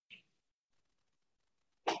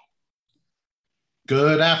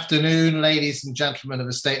Good afternoon, ladies and gentlemen of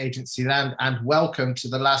Estate Agency Land, and welcome to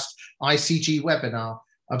the last ICG webinar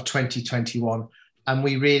of 2021. And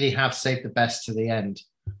we really have saved the best to the end.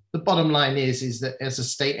 The bottom line is that as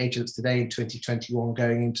estate agents today in 2021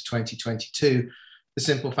 going into 2022, the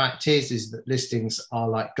simple fact is that listings are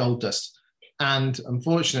like gold dust. And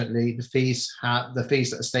unfortunately, the fees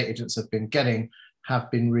that estate agents have been getting have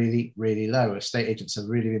been really, really low. Estate agents have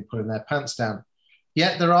really been putting their pants down.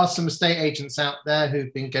 Yet there are some estate agents out there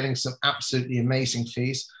who've been getting some absolutely amazing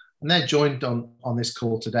fees, and they're joined on this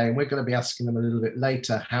call today, and we're going to be asking them a little bit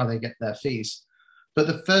later how they get their fees. But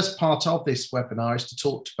the first part of this webinar is to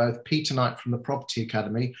talk to both Peter Knight from the Property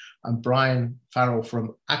Academy and Brian Farrell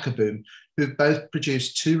from Akaboom, who've both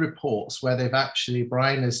produced two reports where they've actually,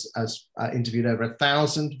 Brian has interviewed over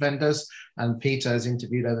 1,000 vendors and Peter has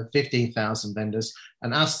interviewed over 15,000 vendors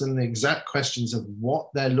and asked them the exact questions of what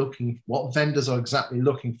vendors are exactly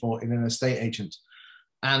looking for in an estate agent.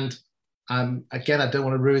 And again, I don't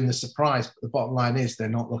want to ruin the surprise, but the bottom line is they're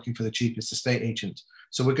not looking for the cheapest estate agent.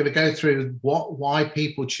 So we're going to go through why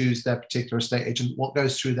people choose their particular estate agent, what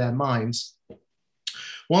goes through their minds.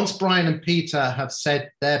 Once Brian and Peter have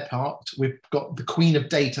said their part, we've got the queen of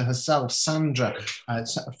data herself, Sandra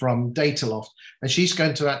from Dataloft, and she's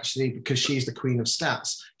going to actually, because she's the queen of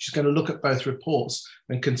stats, she's going to look at both reports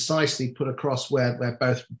and concisely put across where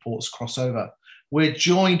both reports cross over. We're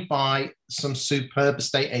joined by some superb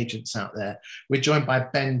estate agents out there. We're joined by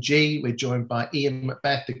Ben G. We're joined by Ian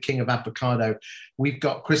Macbeth, the king of avocado. We've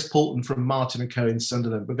got Chris Poulton from Martin & Co in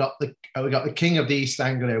Sunderland. We've got the king of the East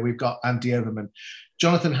Anglia. We've got Andy Overman.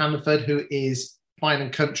 Jonathan Hannaford, who is Fine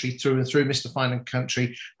and Country through and through, Mr. Fine and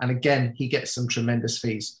Country. And again, he gets some tremendous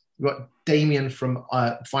fees. We've got Damien from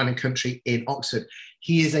Fine and Country in Oxford.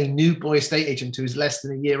 He is a new boy estate agent who is less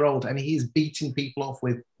than a year old, and he is beating people off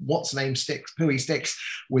with what's name sticks, who he sticks,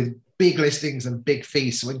 with big listings and big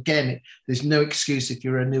fees. So again, there's no excuse if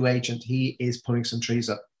you're a new agent. He is pulling some trees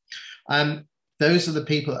up. Those are the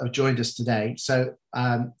people that have joined us today. So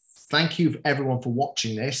thank you everyone for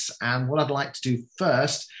watching this. And what I'd like to do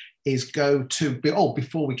first is go to,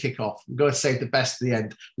 before we kick off, we've got to save the best to the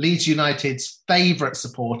end. Leeds United's favourite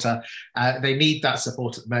supporter. They need that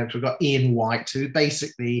support at the moment. We've got Ian White, who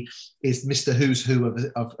basically is Mr. Who's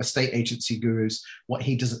Who of estate agency gurus. What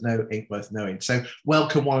he doesn't know ain't worth knowing. So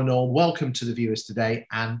welcome one and all. Welcome to the viewers today.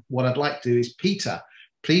 And what I'd like to do is, Peter,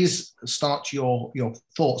 please start your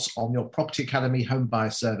thoughts on your Property Academy home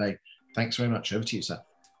buyer survey. Thanks very much. Over to you, sir.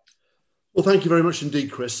 Well, thank you very much indeed,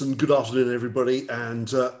 Chris, and good afternoon, everybody. And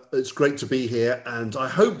it's great to be here. And I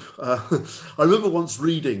hope I remember once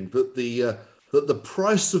reading that the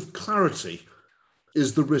price of clarity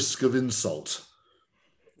is the risk of insult,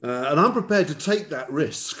 and I'm prepared to take that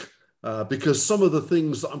risk because some of the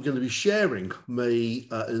things that I'm going to be sharing may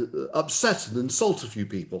upset and insult a few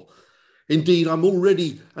people. Indeed, I'm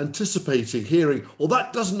already anticipating hearing, "Well,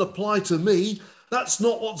 that doesn't apply to me. That's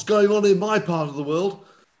not what's going on in my part of the world."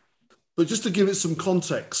 But just to give it some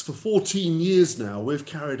context, for 14 years now, we've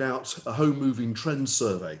carried out a home moving trend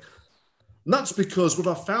survey. And that's because what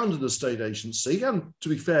I found in a estate agency, and to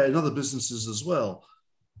be fair, in other businesses as well,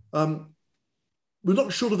 we're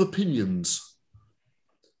not short of opinions.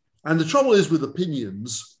 And the trouble is with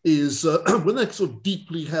opinions is when they're sort of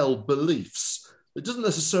deeply held beliefs, it doesn't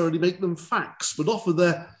necessarily make them facts, but often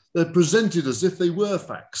they're presented as if they were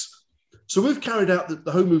facts. So we've carried out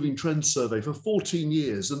the home moving trend survey for 14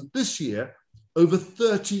 years. And this year, over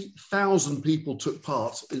 30,000 people took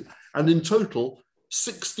part. And in total,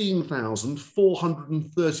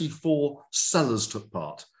 16,434 sellers took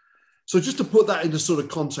part. So just to put that into sort of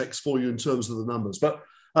context for you in terms of the numbers. But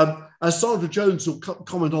as Sandra Jones will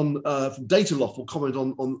comment on, from Dataloft will comment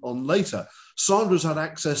on later, Sandra's had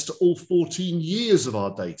access to all 14 years of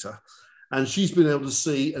our data. And she's been able to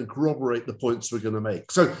see and corroborate the points we're going to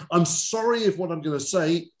make. So I'm sorry if what I'm going to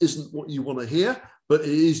say isn't what you want to hear, but it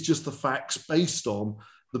is just the facts based on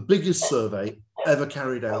the biggest survey ever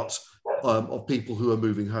carried out of people who are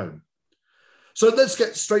moving home. So let's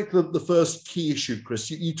get straight to the first key issue, Chris.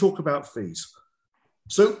 You talk about fees.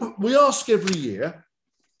 So we ask every year,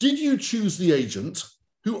 did you choose the agent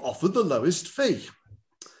who offered the lowest fee?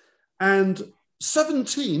 And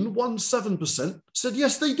 17% said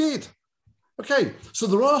yes, they did. Okay, so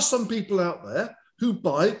there are some people out there who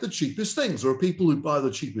buy the cheapest things. There are people who buy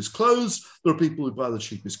the cheapest clothes. There are people who buy the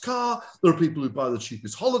cheapest car. There are people who buy the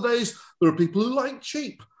cheapest holidays. There are people who like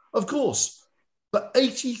cheap, of course. But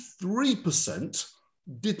 83%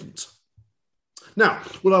 didn't. Now,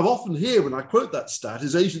 what I've often hear when I quote that stat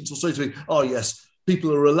is agents will say to me, "Oh yes,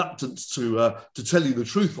 people are reluctant to tell you the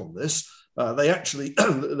truth on this. They actually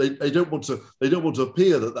they don't want to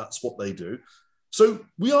appear that that's what they do." So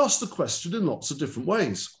we ask the question in lots of different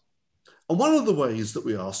ways. And one of the ways that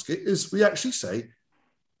we ask it is we actually say,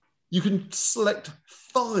 you can select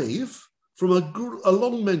 5 from a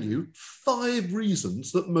long menu, 5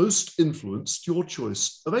 reasons that most influenced your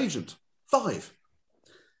choice of agent. 5.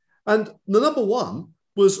 And the number 1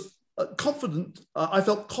 was confident. I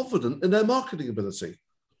felt confident in their marketing ability.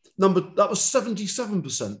 That was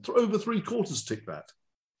 77%, over 3/4 tick that.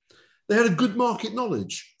 They had a good market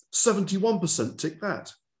knowledge, 71% tick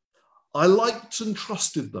that. I liked and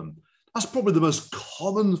trusted them. That's probably the most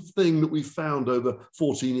common thing that we've found over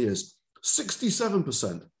 14 years,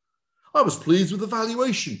 67%. I was pleased with the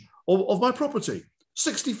valuation of my property,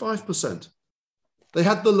 65%. They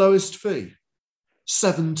had the lowest fee,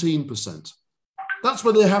 17%. That's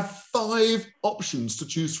when they have 5 options to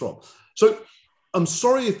choose from. So I'm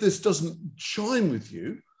sorry if this doesn't chime with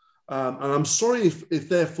you, and I'm sorry if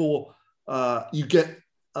therefore you get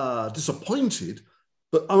disappointed,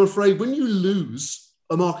 but I'm afraid when you lose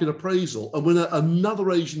a market appraisal and when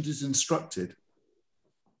another agent is instructed,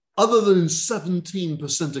 other than in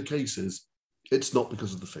 17% of cases, it's not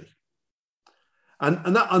because of the fee.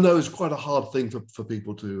 And that I know is quite a hard thing for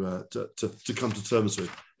people to come to terms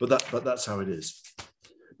with, but that's how it is.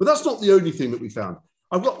 But that's not the only thing that we found.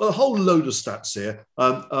 I've got a whole load of stats here.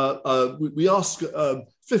 We ask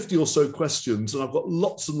 50 or so questions, and I've got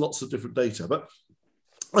lots and lots of different data. But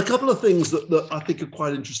a couple of things that I think are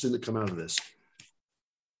quite interesting that come out of this.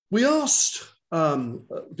 We asked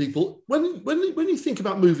people, when you think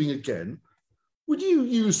about moving again, would you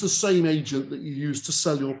use the same agent that you used to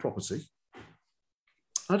sell your property?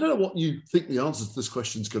 I don't know what you think the answer to this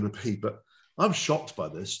question is going to be, but I'm shocked by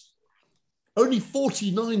this. Only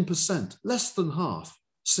 49%, less than half,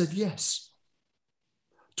 said yes.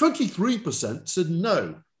 23% said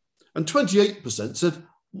no. And 28% said,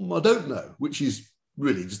 I don't know, which is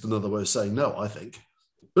really just another way of saying no, I think.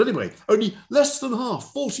 But anyway, only less than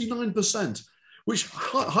half, 49%, which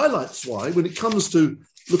highlights why, when it comes to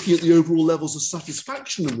looking at the overall levels of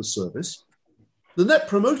satisfaction in the service, the Net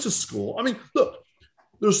Promoter Score, I mean, look,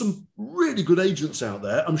 there are some really good agents out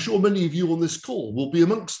there. I'm sure many of you on this call will be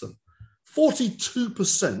amongst them.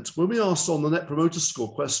 42%, when we asked on the Net Promoter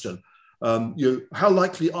Score question, how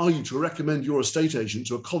likely are you to recommend your estate agent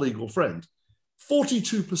to a colleague or friend?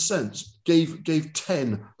 42% gave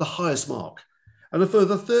 10 the highest mark, and a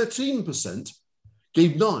further 13%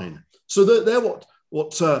 gave 9. So they're what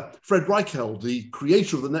Fred Reichheld, the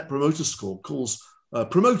creator of the Net Promoter Score, calls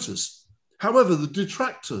promoters. However, the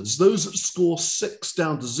detractors, those that score 6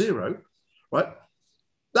 down to 0, right,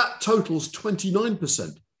 that totals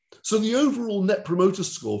 29%. So the overall Net Promoter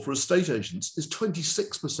Score for estate agents is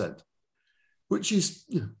 26%, which is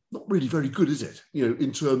not really very good, is it?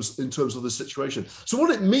 In terms of the situation. So what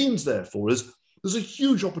it means, therefore, is there's a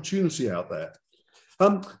huge opportunity out there.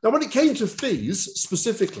 Now, when it came to fees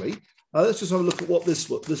specifically, let's just have a look at what this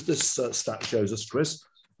stat shows us, Chris.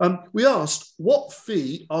 We asked, what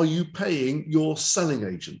fee are you paying your selling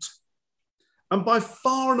agent? And by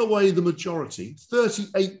far and away the majority,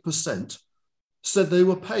 38%, said they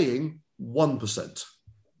were paying 1%.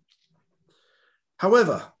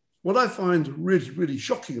 However, what I find really, really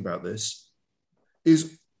shocking about this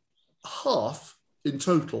is half in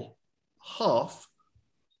total, half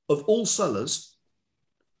of all sellers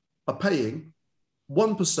are paying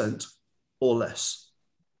 1% or less.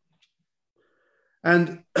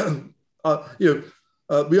 And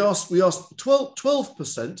we asked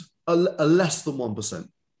 12% are less than 1%,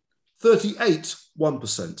 38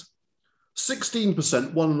 1%,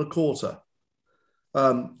 16% 1.25%,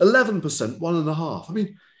 11% 1.5%. I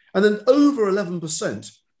mean, and then over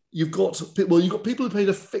 11%, you've got people who paid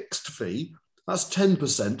a fixed fee. That's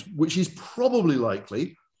 10%, which is probably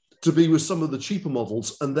likely to be with some of the cheaper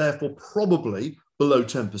models and therefore probably below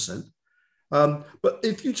 10%. But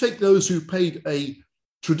if you take those who paid a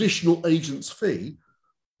traditional agent's fee,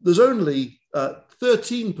 there's only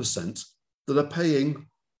 13% that are paying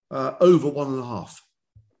over 1.5%.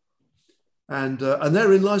 And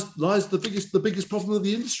therein lies the biggest problem of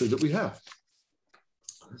the industry that we have.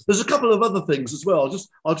 There's a couple of other things as well.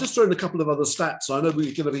 I'll just throw in a couple of other stats. I know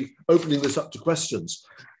we're going to be opening this up to questions.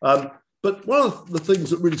 But one of the things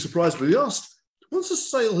that really surprised me, we asked, once a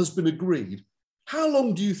sale has been agreed, how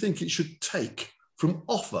long do you think it should take from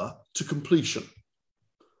offer to completion?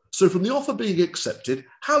 So from the offer being accepted,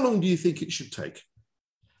 how long do you think it should take?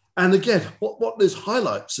 And again, what this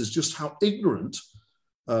highlights is just how ignorant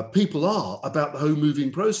people are about the home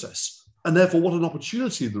moving process, and therefore what an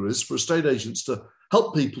opportunity there is for estate agents to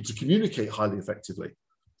help people to communicate highly effectively.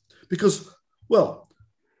 Because, well,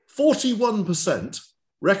 41%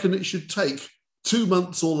 reckon it should take 2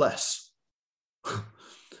 months or less.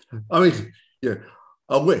 I mean, yeah,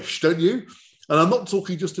 I wish, don't you? And I'm not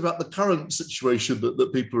talking just about the current situation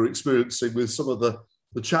that people are experiencing with some of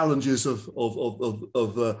the challenges of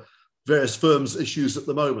various firms' issues at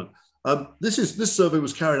the moment. This survey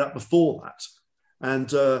was carried out before that, and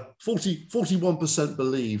 41%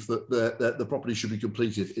 believe that the property should be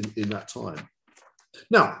completed in that time.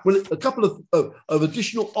 Now, a couple of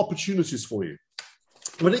additional opportunities for you.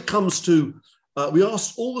 When it comes to, we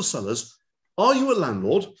asked all the sellers, are you a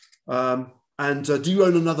landlord? And do you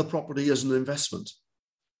own another property as an investment?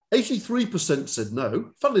 83% said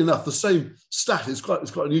no. Funnily enough, the same stat is quite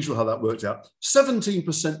unusual how that worked out.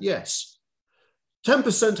 17% yes.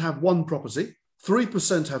 10% have one property,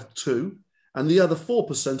 3% have two, and the other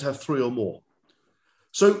 4% have three or more.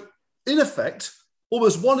 So in effect,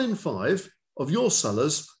 almost 1 in 5 of your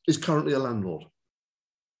sellers is currently a landlord.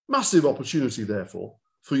 Massive opportunity, therefore,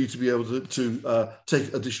 for you to be able to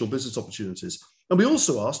take additional business opportunities. And we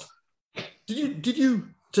also asked, did you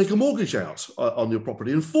take a mortgage out on your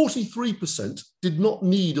property? And 43% did not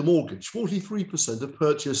need a mortgage. 43% have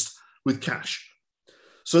purchased with cash.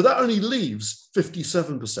 So that only leaves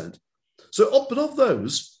 57%. So, but of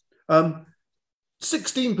those,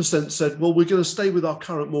 16% said, well, we're going to stay with our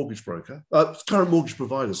current mortgage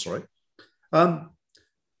provider, sorry. Only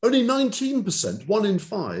 19%, 1 in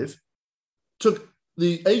 5, took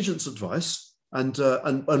the agent's advice and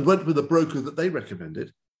went with a broker that they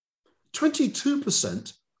recommended.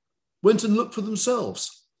 22% went and looked for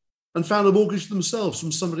themselves and found a mortgage themselves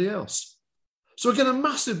from somebody else. So again, a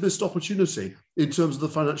massive missed opportunity in terms of the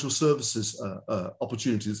financial services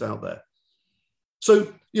opportunities out there.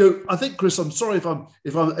 So, I think, Chris, I'm sorry if I'm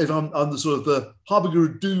the sort of the harbinger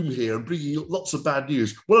of doom here and bringing you lots of bad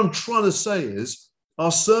news. What I'm trying to say is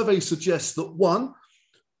our survey suggests that, one,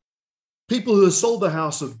 people who have sold their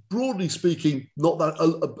house are, broadly speaking, not that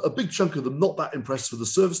a big chunk of them not that impressed with the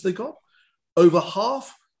service they got. Over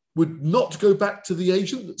half would not go back to the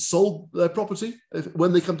agent that sold their property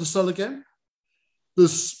when they come to sell again. The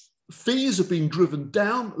fees have been driven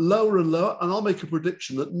down lower and lower, and I'll make a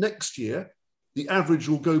prediction that next year the average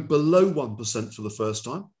will go below 1% for the first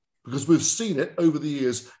time, because we've seen it over the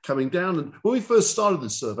years coming down. And when we first started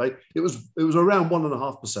this survey, it was around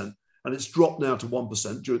 1.5%. And it's dropped now to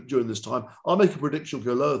 1% during this time. I'll make a prediction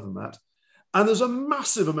it'll go lower than that. And there's a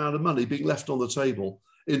massive amount of money being left on the table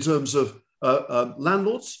in terms of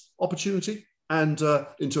landlords' opportunity and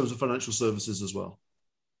in terms of financial services as well.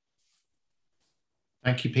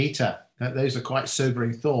 Thank you, Peter. Those are quite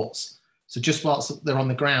sobering thoughts. So just whilst they're on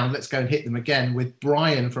the ground, let's go and hit them again with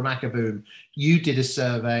Brian from Akaboom. You did a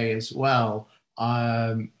survey as well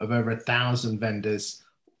of over 1,000 vendors.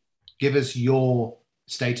 Give us your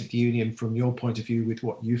State of the Union from your point of view with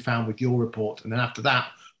what you found with your report. And then after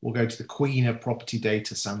that, we'll go to the queen of property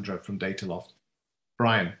data, Sandra from Dataloft.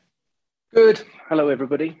 Brian. Good. Hello,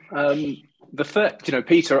 everybody. Peter,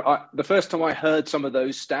 the first time I heard some of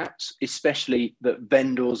those stats, especially that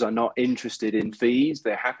vendors are not interested in fees,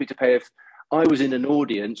 they're happy to pay. If I was in an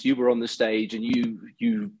audience, you were on the stage and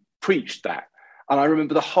you preached that. And I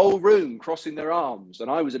remember the whole room crossing their arms.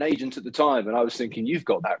 And I was an agent at the time and I was thinking, you've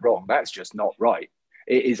got that wrong. That's just not right.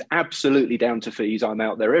 It is absolutely down to fees. I'm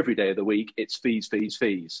out there every day of the week. It's fees, fees,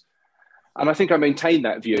 fees. And I think I maintained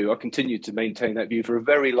that view. I continued to maintain that view for a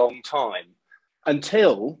very long time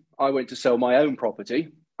until I went to sell my own property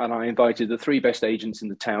and I invited the 3 best agents in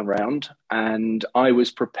the town round, and I was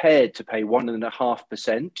prepared to pay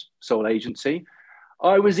 1.5% sole agency.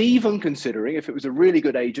 I was even considering, if it was a really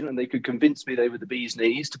good agent and they could convince me they were the bee's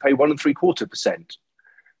knees, to pay 1.75%.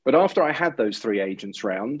 But after I had those 3 agents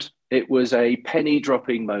round, it was a penny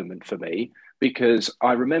dropping moment for me, because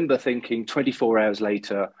I remember thinking 24 hours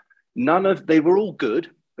later, they were all good.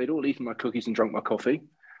 They'd all eaten my cookies and drunk my coffee.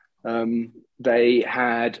 They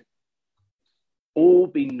had all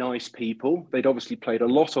been nice people. They'd obviously played a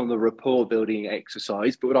lot on the rapport building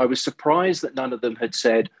exercise, but I was surprised that none of them had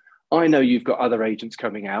said, I know you've got other agents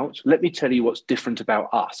coming out. Let me tell you what's different about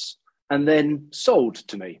us. And then sold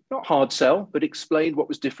to me. Not hard sell, but explained what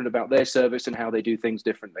was different about their service and how they do things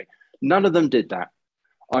differently. None of them did that.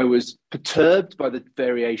 I was perturbed by the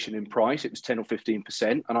variation in price. It was 10 or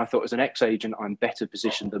 15%. And I thought, as an ex-agent, I'm better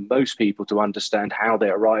positioned than most people to understand how they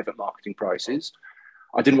arrive at marketing prices.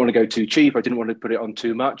 I didn't want to go too cheap. I didn't want to put it on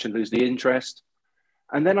too much and lose the interest.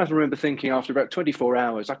 And then I remember thinking, after about 24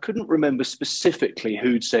 hours, I couldn't remember specifically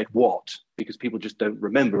who'd said what, because people just don't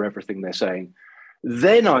remember everything they're saying.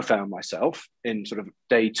 Then I found myself in sort of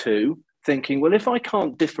day 2 thinking, well, if I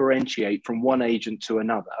can't differentiate from one agent to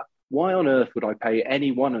another, why on earth would I pay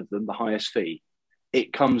any one of them the highest fee?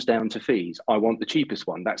 It comes down to fees. I want the cheapest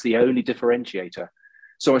one. That's the only differentiator.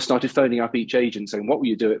 So I started phoning up each agent saying, what will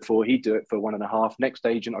you do it for? He'd do it for 1.5. Next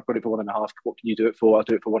agent, I've got it for 1.5. What can you do it for? I'll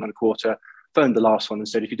do it for 1.25. Phoned the last one and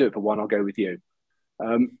said, if you do it for 1, I'll go with you.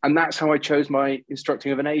 And that's how I chose my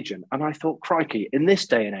instructing of an agent. And I thought, crikey, in this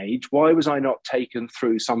day and age, why was I not taken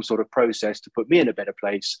through some sort of process to put me in a better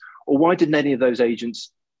place? Or why didn't any of those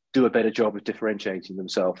agents do a better job of differentiating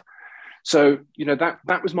themselves? So,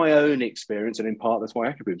 that was my own experience. And in part, that's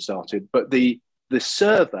why AccuBoom started. But the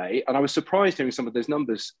survey, and I was surprised hearing some of those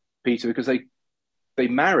numbers, Peter, because they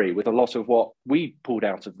marry with a lot of what we pulled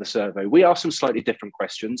out of the survey. We asked some slightly different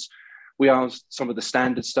questions. We asked some of the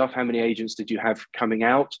standard stuff. How many agents did you have coming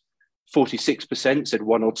out? 46% said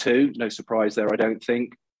 1 or 2. No surprise there, I don't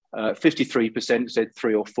think. 53% said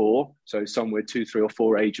 3 or 4. So somewhere 2, 3 or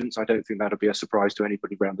 4 agents. I don't think that'll be a surprise to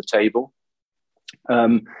anybody around the table.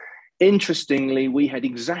 Interestingly, we had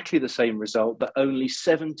exactly the same result, that only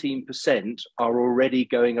 17% are already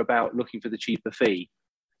going about looking for the cheaper fee.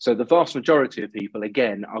 So the vast majority of people,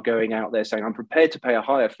 again, are going out there saying, I'm prepared to pay a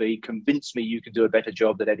higher fee, convince me you can do a better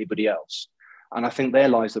job than anybody else. And I think there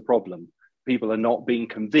lies the problem. People are not being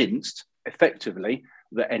convinced effectively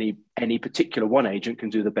that any particular one agent can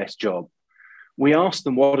do the best job. We asked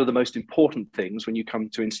them, what are the most important things when you come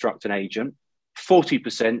to instruct an agent?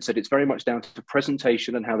 40% said it's very much down to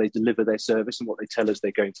presentation and how they deliver their service and what they tell us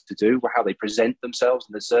they're going to do, or how they present themselves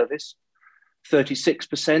in the service.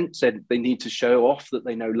 36% said they need to show off that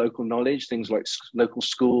they know local knowledge, things like local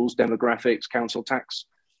schools, demographics, council tax,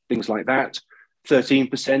 things like that.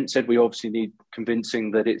 13% said we obviously need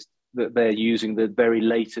convincing that they're using the very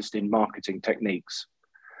latest in marketing techniques.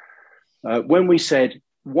 When we said,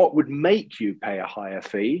 what would make you pay a higher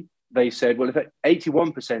fee? They said, well,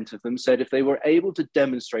 81% of them said if they were able to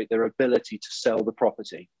demonstrate their ability to sell the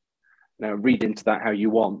property. Now, read into that how you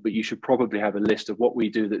want, but you should probably have a list of what we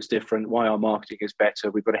do that's different, why our marketing is better.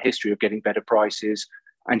 We've got a history of getting better prices,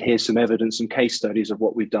 and here's some evidence and case studies of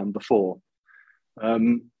what we've done before.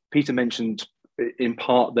 Peter mentioned in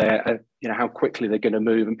part there, how quickly they're going to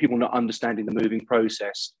move, and people not understanding the moving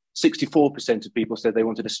process. 64% of people said they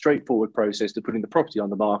wanted a straightforward process to putting the property on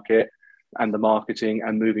the market and the marketing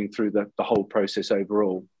and moving through the whole process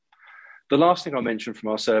overall. The last thing I mentioned from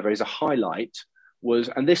our survey as a highlight was,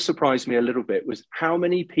 and this surprised me a little bit, was how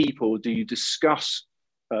many people do you discuss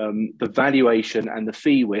the valuation and the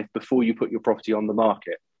fee with before you put your property on the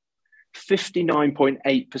market?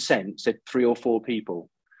 59.8% said 3 or 4 people.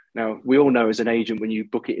 Now, we all know as an agent, when you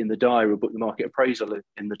book it in the diary or book the market appraisal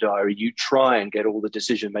in the diary, you try and get all the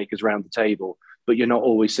decision makers around the table, but you're not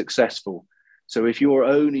always successful. So if you're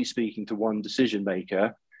only speaking to one decision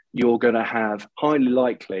maker, you're going to have highly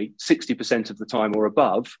likely 60% of the time or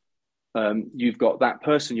above, you've got that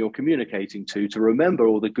person you're communicating to remember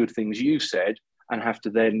all the good things you've said and have to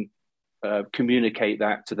then communicate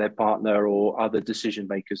that to their partner or other decision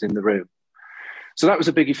makers in the room. So that was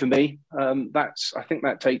a biggie for me. I think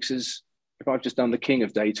that takes us, if I've just done the king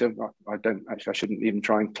of data, I shouldn't even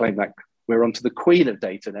try and claim that. We're onto the queen of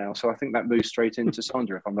data now. So I think that moves straight into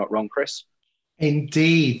Sandra, if I'm not wrong, Chris.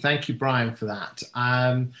 Indeed. Thank you, Brian, for that.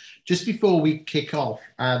 Just before we kick off,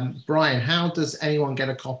 Brian, how does anyone get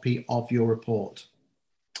a copy of your report?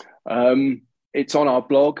 It's on our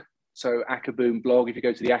blog. So AccuBoom blog, if you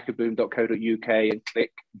go to the accuboom.co.uk and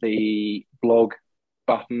click the blog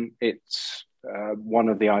button, it's one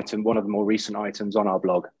of the more recent items on our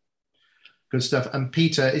blog. Good stuff. And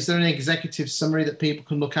Peter, is there an executive summary that people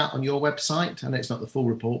can look at on your website? I know it's not the full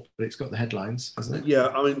report, but it's got the headlines, hasn't it? Yeah,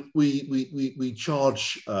 I mean, we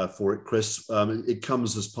charge for it, Chris. It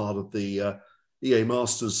comes as part of the EA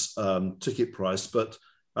Masters ticket price, but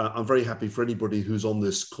I'm very happy for anybody who's on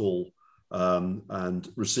this call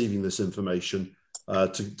and receiving this information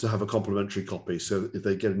to have a complimentary copy. So if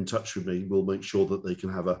they get in touch with me, we'll make sure that they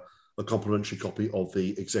can have a complimentary copy of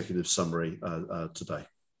the executive summary today.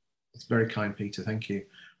 It's very kind, Peter. Thank you.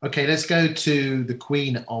 Okay, let's go to the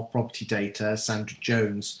queen of property data, Sandra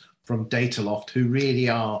Jones from Dataloft, who really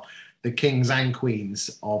are the kings and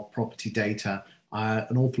queens of property data.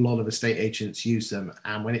 An awful lot of estate agents use them,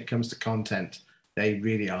 and when it comes to content, they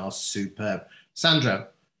really are superb. Sandra,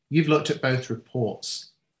 you've looked at both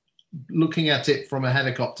reports. Looking at it from a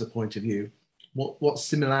helicopter point of view, what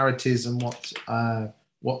similarities and what's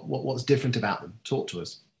different about them? Talk to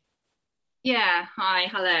us. Yeah, hi,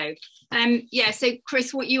 hello. So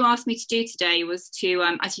Chris, what you asked me to do today was to,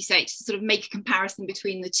 as you say, to sort of make a comparison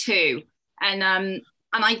between the two. And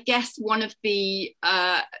I guess one of the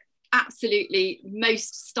absolutely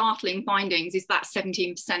most startling findings is that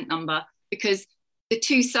 17% number, because the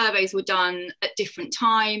two surveys were done at different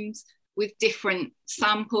times with different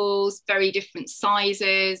samples, very different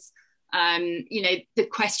sizes. The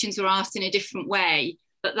questions were asked in a different way.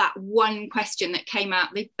 but that one question that came out,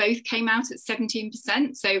 they both came out at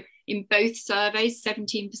 17%. So in both surveys,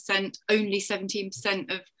 17%, only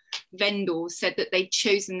 17% of vendors said that they'd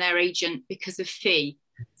chosen their agent because of fee.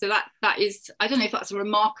 So that is, I don't know if that's a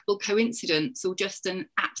remarkable coincidence or just an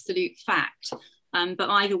absolute fact. But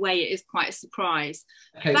either way, it is quite a surprise.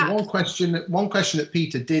 Okay, one question that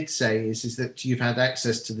Peter did say is that you've had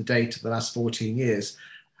access to the data the last 14 years.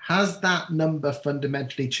 Has that number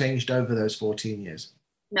fundamentally changed over those 14 years?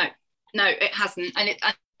 No, it hasn't.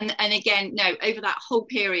 And again, no, over that whole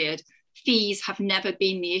period, fees have never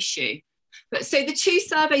been the issue. But so the two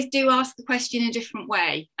surveys do ask the question in a different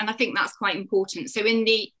way. And I think that's quite important. So in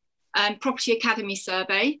the Property Academy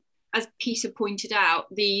survey, as Peter pointed out,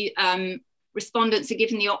 the respondents are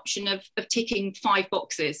given the option of ticking 5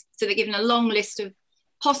 boxes. So they're given a long list of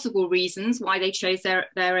possible reasons why they chose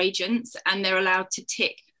their agents, and they're allowed to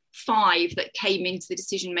tick 5 that came into the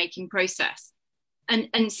decision-making process.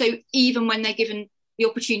 And so even when they're given the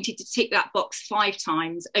opportunity to tick that box 5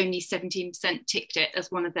 times, only 17% ticked it as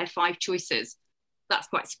one of their 5 choices. That's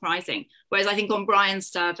quite surprising. Whereas I think on Brian's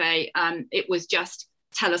survey, it was just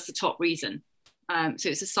tell us the top reason. So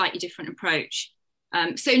it's a slightly different approach.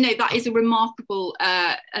 So no, that is a remarkable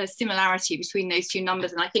similarity between those two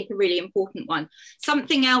numbers, and I think a really important one.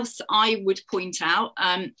 Something else I would point out,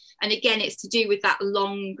 and again, it's to do with that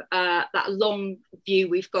long view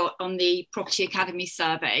we've got on the Property Academy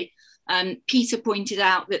survey. Peter pointed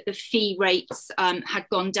out that the fee rates had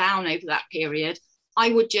gone down over that period.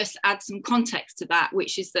 I would just add some context to that,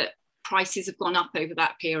 which is that prices have gone up over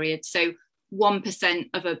that period. So 1%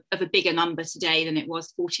 of a bigger number today than it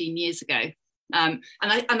was 14 years ago. And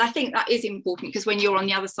I think that is important, because when you're on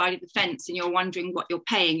the other side of the fence and you're wondering what you're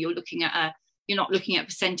paying, you're not looking at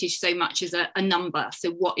percentage so much as a number.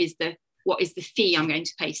 So what is the fee I'm going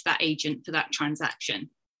to pay to that agent for that transaction?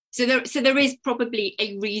 So there is probably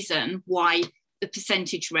a reason why the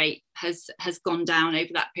percentage rate has gone down over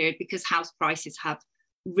that period, because house prices have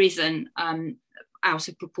risen out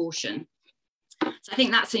of proportion. So I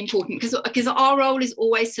think that's important, because our role is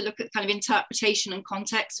always to look at kind of interpretation and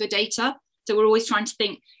context for data. So we're always trying to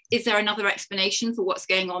think, is there another explanation for what's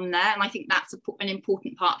going on there? And I think that's an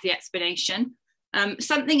important part of the explanation.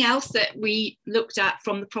 Something else that we looked at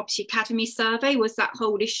from the Property Academy survey was that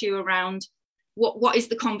whole issue around what is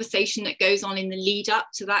the conversation that goes on in the lead up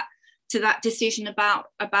to that decision about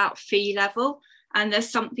fee level. And there's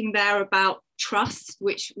something there about trust,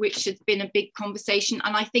 which has been a big conversation.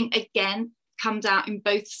 And I think, again, comes out in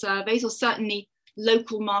both surveys, or certainly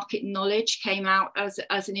local market knowledge came out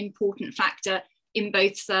as an important factor in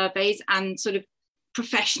both surveys, and sort of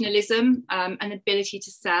professionalism and ability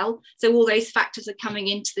to sell. So all those factors are coming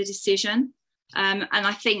into the decision. And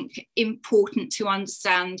I think important to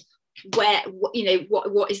understand what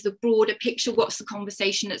is the broader picture, what's the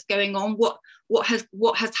conversation that's going on, what has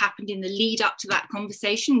happened in the lead up to that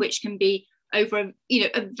conversation, which can be over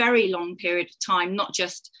a very long period of time, not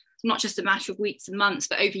just a matter of weeks and months,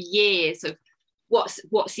 but over years of what's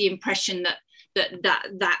the impression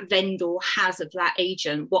that vendor has of that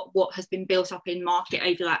agent, what has been built up in market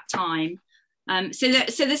over that time. So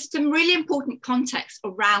there's some really important context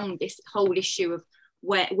around this whole issue of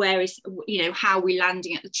where is how are we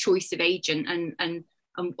landing at the choice of agent, and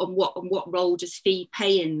what role does fee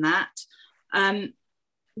play in that.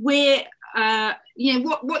 What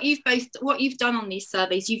you've done on these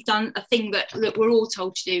surveys, you've done a thing that we're all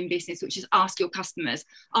told to do in business, which is ask your customers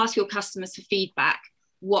for feedback.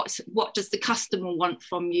 What does the customer want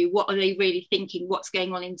from you? What are they really thinking? What's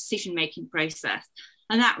going on in decision-making process?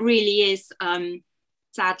 And that really is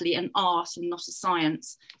sadly an art and not a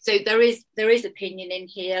science. So there is opinion in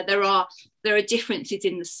here. There are differences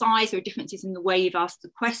in the size, there are differences in the way you've asked the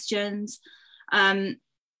questions. I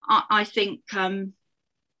think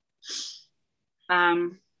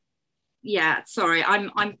sorry,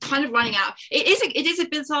 I'm kind of running out. It is a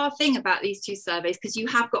bizarre thing about these two surveys, because you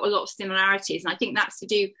have got a lot of similarities, and I think that's to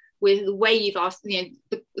do with the way you've asked, the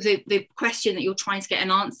question that you're trying to get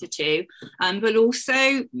an answer to, but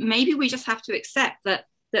also maybe we just have to accept that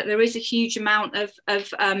there is a huge amount of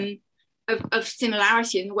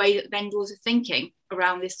similarity in the way that vendors are thinking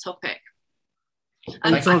around this topic.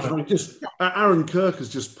 Aaron Kirk has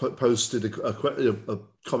just posted a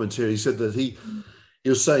comment here. He said that he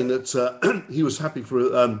was saying that he was happy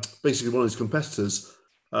for basically one of his competitors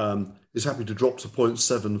is happy to drop to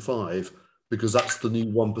 0.75 because that's the new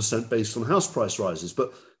 1% based on house price rises.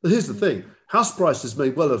 But here's the thing: house prices may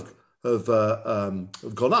well have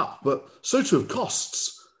gone up, but so too have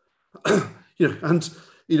costs. The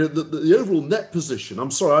overall net position.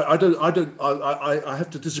 I'm sorry, I have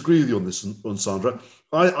to disagree with you on this one, Sandra.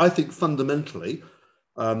 I think fundamentally,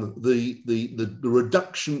 the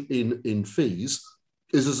reduction in fees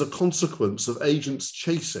is as a consequence of agents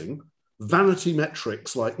chasing vanity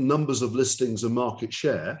metrics like numbers of listings and market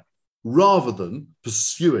share, rather than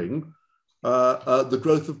pursuing the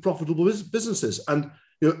growth of profitable businesses. And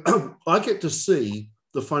I get to see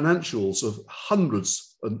the financials of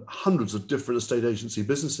hundreds and hundreds of different estate agency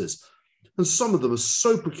businesses, and some of them are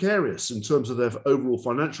so precarious in terms of their overall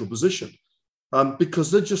financial position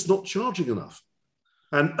because they're just not charging enough.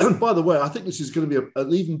 And by the way, I think this is going to be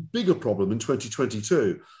an even bigger problem in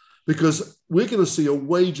 2022, because we're going to see a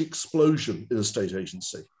wage explosion in estate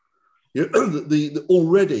agency.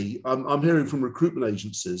 Already, I'm hearing from recruitment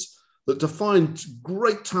agencies that to find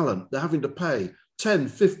great talent, they're having to pay 10,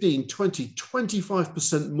 15, 20,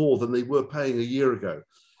 25% more than they were paying a year ago.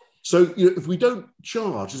 So if we don't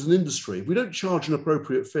charge as an industry, if we don't charge an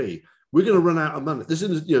appropriate fee, we're going to run out of money.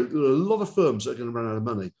 There are a lot of firms that are going to run out of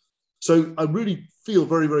money. So I really feel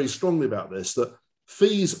very, very strongly about this, that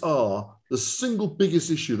fees are the single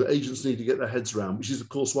biggest issue that agents need to get their heads around, which is, of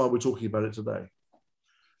course, why we're talking about it today.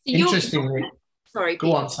 Interestingly, sorry,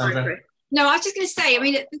 go on, Sandra. No, I was just going to say, I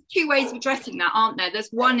mean, there's two ways of addressing that, aren't there? There's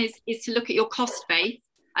one is to look at your cost base,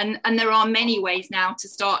 and there are many ways now to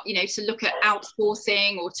start, to look at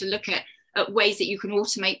outsourcing or to look at ways that you can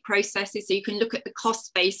automate processes, so you can look at the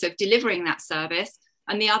cost base of delivering that service.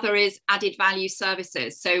 And the other is added value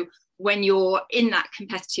services. So when you're in that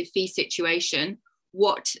competitive fee situation,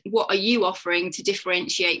 what are you offering to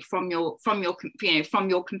differentiate from your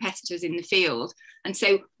competitors in the field? And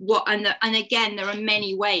so and again, there are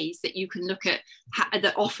many ways that you can look at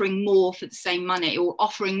that offering more for the same money, or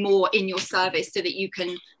offering more in your service so that you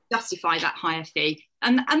can justify that higher fee.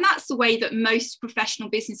 And that's the way that most professional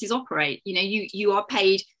businesses operate. You are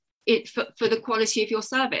paid it for the quality of your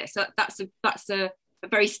service. That's a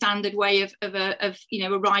very standard way of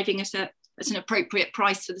arriving at an appropriate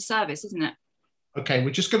price for the service, isn't it? Okay, we're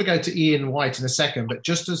just going to go to Ian White in a second, but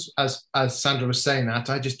just as Sandra was saying that,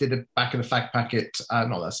 I just did a back of the fact packet,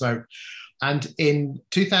 and in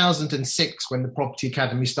 2006, when the Property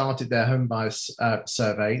Academy started their home buyers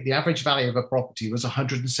survey, the average value of a property was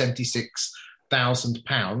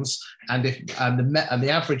 £176,000, and the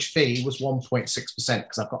average fee was 1.6%,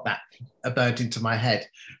 because I've got that burnt into my head,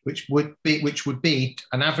 which would be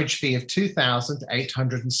an average fee of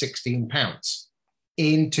 £2,816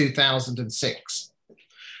 in 2006.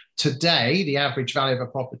 Today, the average value of a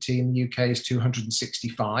property in the UK is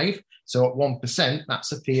 265. So at 1%,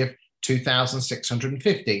 that's a fee of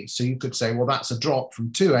 2,650. So you could say, well, that's a drop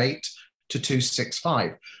from 2.8 to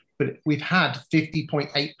 265. But we've had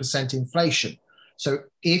 50.8% inflation. So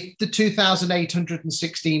if the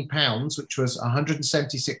 £2,816, which was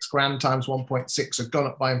 176 grand times 1.6, have gone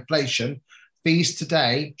up by inflation, fees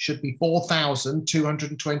today should be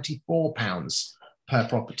 £4,224 per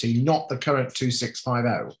property, not the current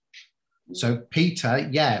 2,650. So Peter,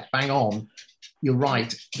 yeah, bang on. You're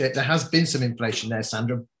right. There has been some inflation there,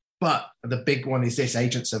 Sandra, but the big one is this: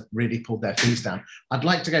 agents have really pulled their fees down. I'd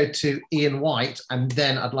like to go to Ian White, and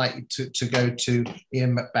then I'd like to go to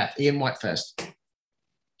Ian Macbeth. Ian White first.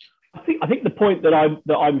 I think the point that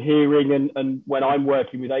I'm hearing, and when I'm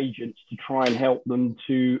working with agents to try and help them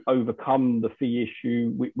to overcome the fee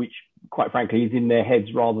issue, which quite frankly is in their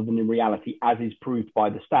heads rather than in reality, as is proved by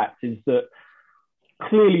the stats, is that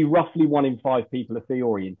clearly roughly 1 in 5 people are fee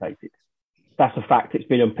orientated. That's a fact. It's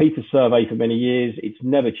been on Peter's survey for many years. It's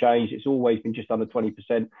never changed. It's always been just under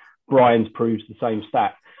 20%. Brian's proves the same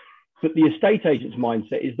stat. But the estate agent's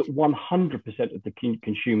mindset is that 100% of the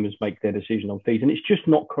consumers make their decision on fees, and it's just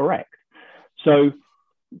not correct. So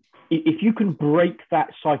if you can break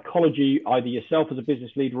that psychology, either yourself as a business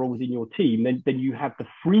leader or within your team, then you have the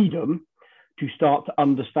freedom to start to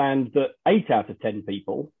understand that 8 out of 10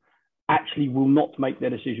 people actually will not make their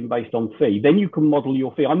decision based on fee. Then you can model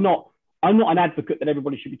your fee. I'm not an advocate that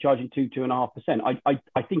everybody should be charging 2.5%. I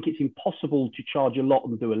think it's impossible to charge a lot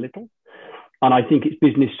and do a little. And I think it's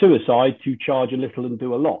business suicide to charge a little and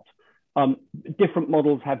do a lot. Different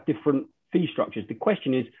models have different fee structures. The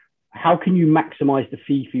question is, how can you maximize the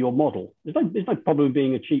fee for your model? There's no problem with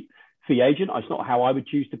being a cheap fee agent. It's not how I would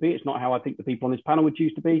choose to be. It's not how I think the people on this panel would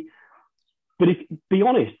choose to be. But be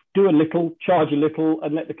honest, do a little, charge a little,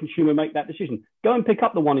 and let the consumer make that decision. Go and pick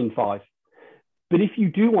up the 1 in 5. But if you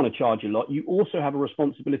do want to charge a lot, you also have a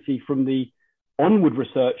responsibility from the onward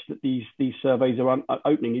research that these surveys are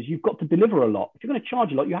opening, is you've got to deliver a lot. If you're going to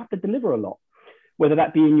charge a lot, you have to deliver a lot, whether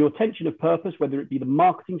that be in your tension of purpose, whether it be the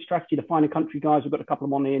marketing strategy. The Fine & Country guys, we've got a couple of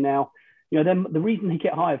them on here now. The reason they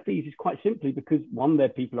get higher fees is quite simply because, one, their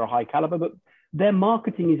people are high caliber, but their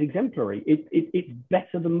marketing is exemplary. It's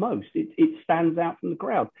better than most. It stands out from the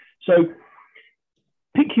crowd. So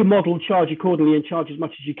pick your model, charge accordingly, and charge as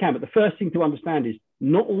much as you can. But the first thing to understand is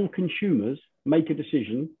not all consumers make a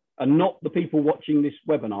decision, and not the people watching this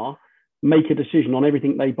webinar make a decision on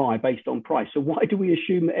everything they buy based on price. So why do we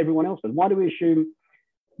assume that everyone else does? Why do we assume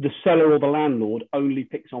the seller or the landlord only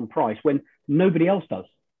picks on price when nobody else does?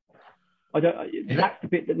 That's the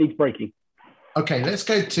bit that needs breaking. Okay, let's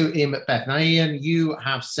go to Ian Macbeth. Now, Ian, you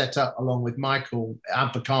have set up, along with Michael,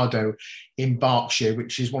 Avocado in Berkshire,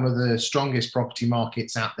 which is one of the strongest property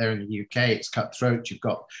markets out there in the UK. It's cutthroat. You've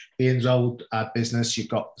got Ian's old business. You've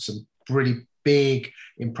got some really big,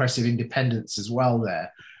 impressive independents as well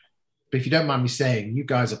there. But if you don't mind me saying, you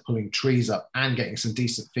guys are pulling trees up and getting some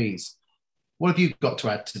decent fees. What have you got to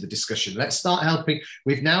add to the discussion? Let's start helping.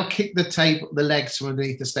 We've now kicked the legs from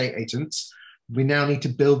underneath estate agents. We now need to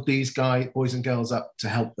build these boys and girls up to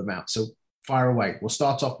help them out. So fire away. We'll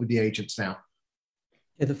start off with the agents now.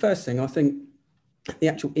 Yeah, the first thing, I think the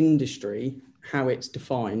actual industry, how it's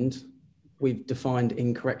defined, we've defined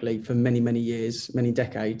incorrectly for many, many years, many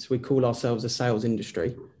decades. We call ourselves a sales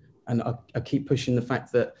industry. And I keep pushing the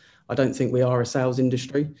fact that I don't think we are a sales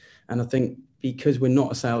industry. And I think because we're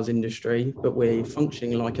not a sales industry, but we're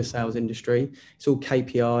functioning like a sales industry, it's all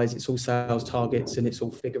KPIs, it's all sales targets, and it's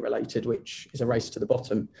all figure related, which is a race to the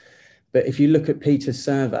bottom. But if you look at Peter's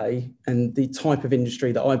survey and the type of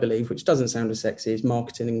industry that I believe, which doesn't sound as sexy, is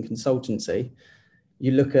marketing and consultancy,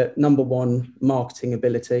 you look at number 1, marketing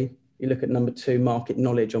ability, you look at number 2, market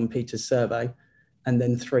knowledge on Peter's survey, and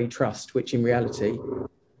then 3, trust, which in reality,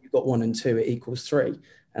 you've got 1 and 2, it equals 3.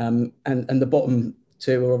 And the bottom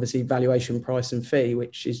 2 are obviously valuation, price and fee,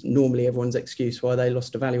 which is normally everyone's excuse why they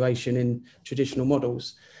lost a valuation in traditional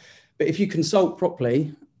models. But if you consult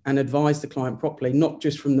properly and advise the client properly, not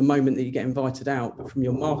just from the moment that you get invited out, but from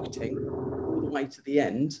your marketing all the way to the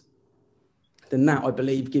end, then that, I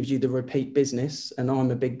believe, gives you the repeat business. And I'm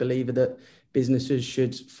a big believer that businesses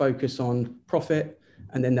should focus on profit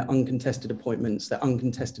and then the uncontested appointments, the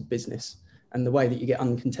uncontested business. And the way that you get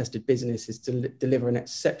uncontested business is to deliver an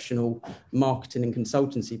exceptional marketing and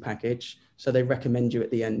consultancy package, so they recommend you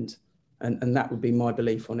at the end. And that would be my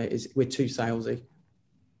belief on it, is we're too salesy.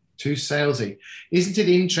 Too salesy. Isn't it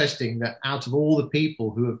interesting that out of all the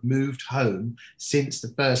people who have moved home since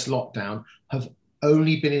the first lockdown have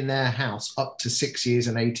only been in their house up to 6 years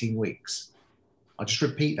and 18 weeks? I'll just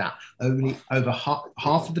repeat that. Only over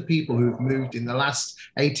half of the people who have moved in the last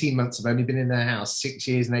 18 months have only been in their house 6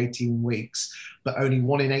 years and 18 weeks, but only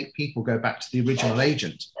 1 in 8 people go back to the original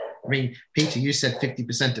agent. I mean, Peter, you said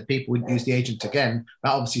 50% of people would use the agent again.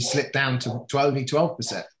 That obviously slipped down to only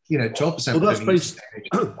 12%. 12%.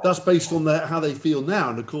 Well, that's based on how they feel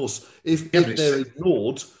now. And of course, if they're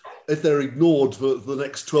ignored for the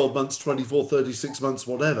next 12 months, 24, 36 months,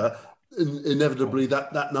 whatever, inevitably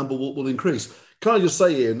that number will increase. Can I just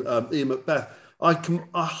say, Ian Macbeth, I can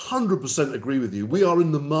 100% agree with you. We are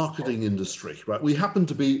in the marketing industry, right? We happen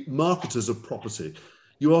to be marketers of property.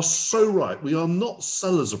 You are so right. We are not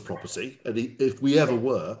sellers of property. And if we ever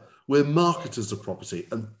were, we're marketers of property.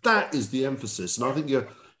 And that is the emphasis. And I think you're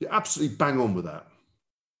absolutely bang on with that.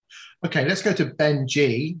 Okay, let's go to Ben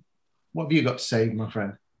G. What have you got to say, my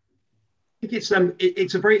friend? I think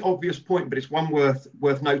it's a very obvious point, but it's one worth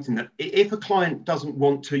noting, that if a client doesn't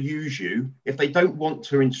want to use you, if they don't want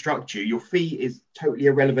to instruct you, your fee is totally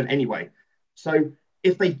irrelevant anyway. So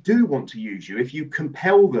if they do want to use you, if you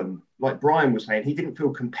compel them, like Brian was saying, he didn't feel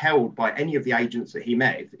compelled by any of the agents that he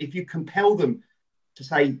met. If you compel them to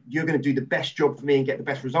say, you're going to do the best job for me and get the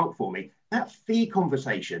best result for me, that fee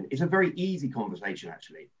conversation is a very easy conversation,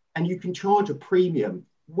 actually. And you can charge a premium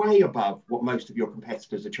way above what most of your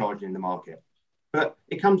competitors are charging in the market. But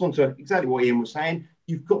it comes on to exactly what Ian was saying.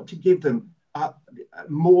 You've got to give them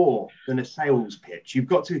more than a sales pitch. You've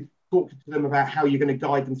got to talk to them about how you're going to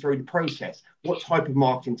guide them through the process, what type of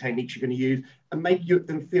marketing techniques you're going to use, and make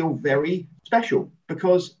them feel very special,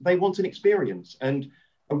 because they want an experience. And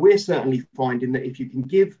we're certainly finding that if you can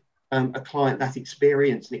give a client that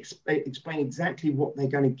experience and explain exactly what they're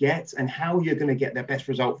going to get and how you're going to get their best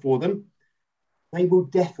result for them, they will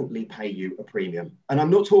definitely pay you a premium. And I'm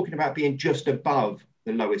not talking about being just above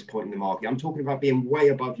the lowest point in the market. I'm talking about being way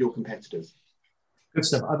above your competitors. Good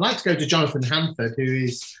stuff. I'd like to go to Jonathan Hanford, who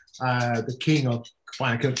is the king of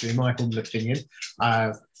Fine & Country, in my humble opinion.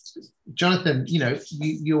 Jonathan,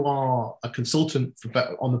 you are a consultant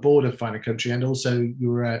on the board of Fine & Country, and also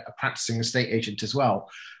you're a practicing estate agent as well.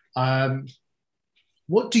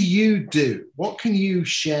 What do you do? What can you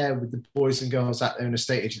share with the boys and girls out there in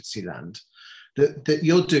estate agency land that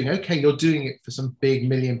you're doing? Okay, you're doing it for some big £1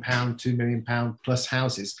 million, £2 million plus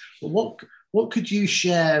houses. But what could you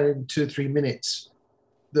share in 2 or 3 minutes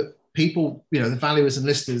that people, you know, the valuers and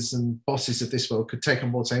listers and bosses of this world could take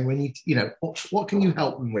on board saying, we need, you know, what can you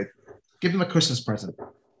help them with? Give them a Christmas present.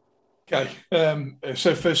 Okay,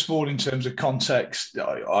 so first of all, in terms of context,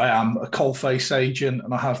 I am a coalface agent,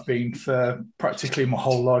 and I have been for practically my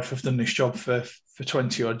whole life. I've done this job for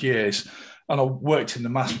 20 odd years, and I worked in the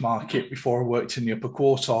mass market before I worked in the upper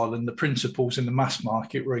quartile, and the principles in the mass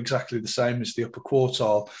market were exactly the same as the upper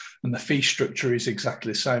quartile, and the fee structure is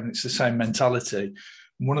exactly the same. It's the same mentality.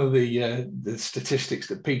 One of the statistics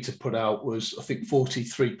that Peter put out was, I think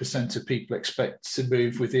 43% of people expect to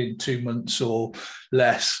move within 2 months or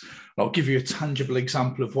less. I'll give you a tangible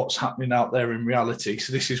example of what's happening out there in reality.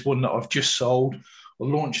 So this is one that I've just sold. I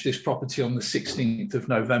launched this property on the 16th of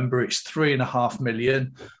November. It's 3.5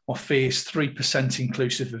 million. My fee is 3%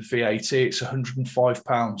 inclusive of VAT. It's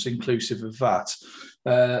 £105 inclusive of VAT.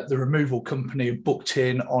 The removal company have booked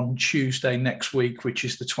in on Tuesday next week, which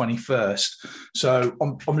is the 21st. So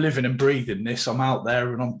I'm living and breathing this. I'm out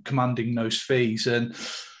there and I'm commanding those fees. And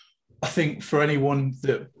I think for anyone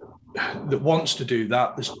that wants to do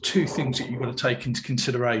that, there's two things that you've got to take into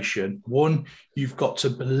consideration. One, you've got to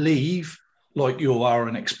believe like you are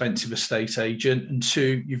an expensive estate agent, and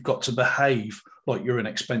two, you've got to behave like you're an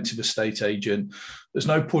expensive estate agent. There's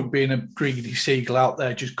no point being a greedy seagull out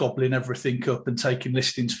there just gobbling everything up and taking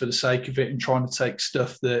listings for the sake of it and trying to take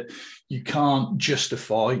stuff that you can't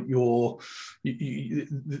justify the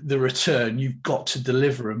return. You've got to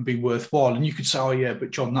deliver and be worthwhile. And you could say, oh yeah, but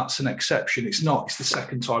John, that's an exception. It's not. It's the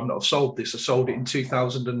second time that I've sold this. I sold it in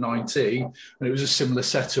 2019 and it was a similar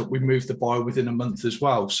setup. We moved the buyer within a month as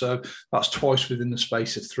well. So that's twice within the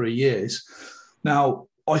space of 3 years. Now,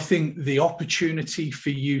 I think the opportunity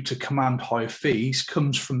for you to command higher fees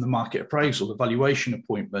comes from the market appraisal, the valuation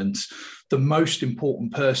appointments. The most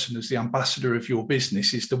important person as the ambassador of your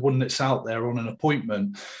business is the one that's out there on an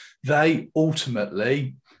appointment. They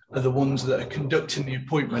ultimately are the ones that are conducting the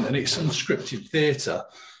appointment, and it's unscripted theatre.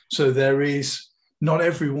 So not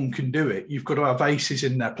everyone can do it. You've got to have aces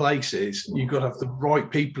in their places. You've got to have the right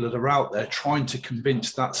people that are out there trying to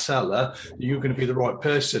convince that seller that you're going to be the right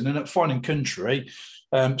person. And at Fine & Country,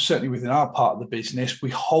 certainly within our part of the business, we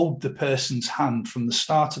hold the person's hand from the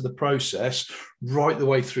start of the process right the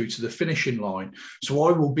way through to the finishing line. So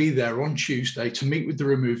I will be there on Tuesday to meet with the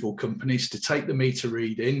removal companies, to take the meter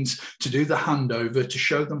readings, to do the handover, to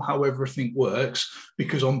show them how everything works,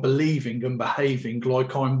 because I'm believing and behaving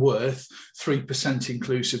like I'm worth 3%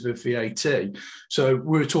 inclusive of VAT. So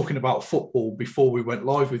we were talking about football before we went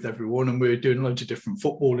live with everyone, and we were doing loads of different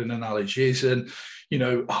footballing analogies. And, you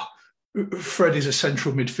know, Fred is a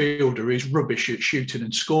central midfielder. He's rubbish at shooting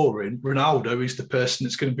and scoring. Ronaldo is the person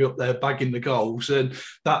that's going to be up there bagging the goals, and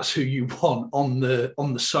that's who you want on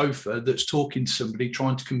the sofa that's talking to somebody,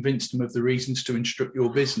 trying to convince them of the reasons to instruct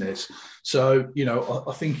your business. So, you know,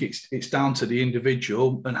 I think it's down to the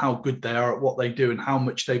individual and how good they are at what they do and how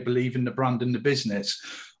much they believe in the brand and the business.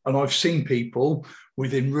 And I've seen people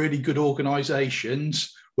within really good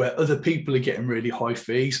organisations where other people are getting really high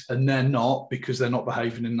fees and they're not, because they're not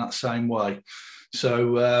behaving in that same way.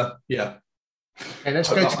 So, yeah. Okay, let's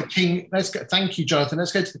go to the king. Thank you, Jonathan.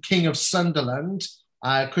 Let's go to the king of Sunderland,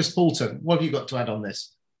 Chris Poulton. What have you got to add on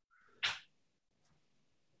this?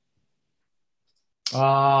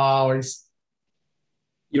 Oh,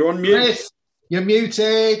 you're on mute. Chris, you're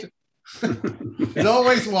muted. There's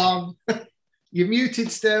always one. You're muted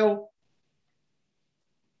still.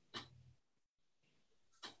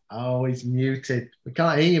 Oh, he's muted. We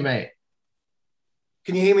can't hear you, mate.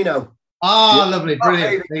 Can you hear me now? Ah, yeah. Lovely.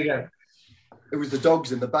 Brilliant. There you go. It was the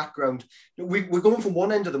dogs in the background. We're going from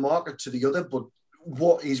one end of the market to the other, but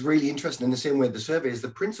what is really interesting in the same way the survey is the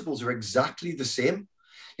principles are exactly the same.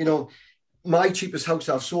 You know, my cheapest house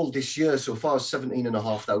I've sold this year so far is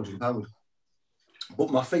 £17,500.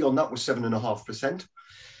 But my fee on that was 7.5%.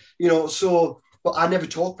 You know, so... But I never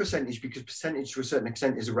talk percentage, because percentage to a certain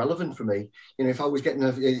extent is irrelevant for me. You know, if I was getting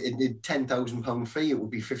a £10,000 fee, it would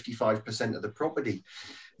be 55% of the property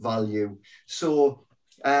value. So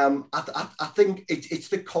I think it's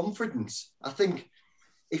the confidence. I think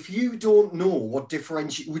if you don't know what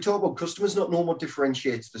differentiates, we talk about customers not knowing what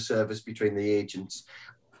differentiates the service between the agents.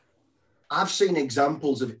 I've seen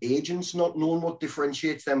examples of agents not knowing what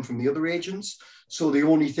differentiates them from the other agents. So the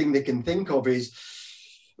only thing they can think of is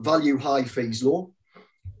value high, fees low.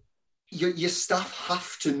 Your staff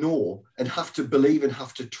have to know and have to believe and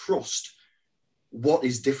have to trust what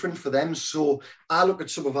is different for them. So I look at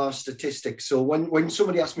some of our statistics. So when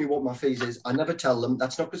somebody asks me what my fees is, I never tell them.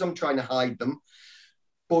 That's not because I'm trying to hide them,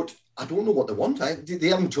 but I don't know what they want. They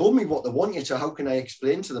haven't told me what they want yet, so how can I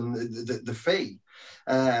explain to them the fee?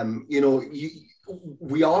 You know,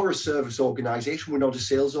 we are a service organization, we're not a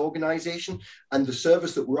sales organization, and the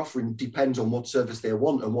service that we're offering depends on what service they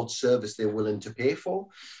want and what service they're willing to pay for.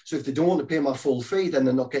 So if they don't want to pay my full fee, then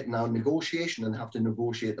they're not getting our negotiation and have to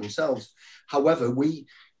negotiate themselves. However, we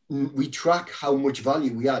track how much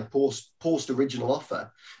value we add post original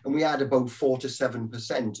offer, and we add about 4 to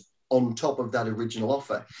 7% on top of that original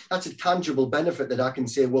offer. That's a tangible benefit that I can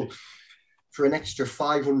say, well, for an extra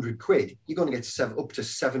 500 quid, you're going to get up to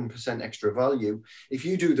 7% extra value. If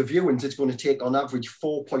you do the viewings, it's going to take on average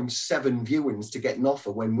 4.7 viewings to get an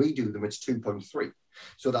offer. When we do them, it's 2.3.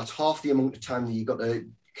 So that's half the amount of time that you've got to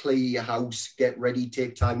clear your house, get ready,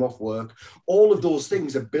 take time off work. All of those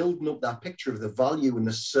things are building up that picture of the value and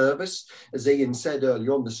the service, as Ian said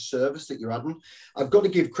earlier on, the service that you're adding. I've got to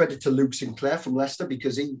give credit to Luke Sinclair from Leicester,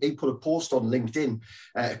 because he put a post on LinkedIn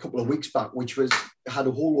a couple of weeks back, which had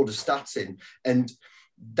a whole load of stats in, and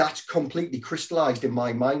that's completely crystallized in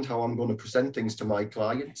my mind how I'm going to present things to my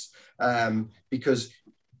clients, because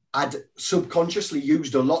I'd subconsciously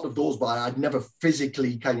used a lot of those, but I'd never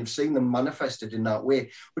physically kind of seen them manifested in that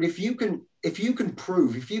way. But if you can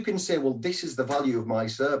prove, if you can say, well, this is the value of my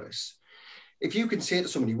service, if you can say to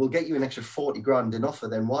somebody, we'll get you an extra 40 grand in offer,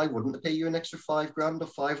 then why wouldn't they pay you an extra 5 grand or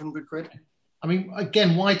 500 quid? I mean,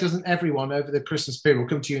 again, why doesn't everyone over the Christmas period, we'll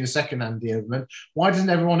come to you in a second, Andy Overman, why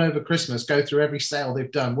doesn't everyone over Christmas go through every sale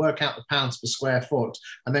they've done, work out the pounds per square foot,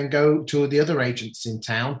 and then go to the other agents in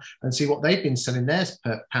town and see what they've been selling theirs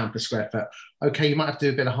per pound per square foot? Okay, you might have to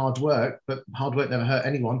do a bit of hard work, but hard work never hurt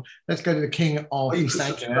anyone. Let's go to the king of East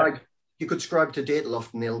Anglia. You could subscribe to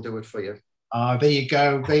Dataloft and they'll do it for you. There you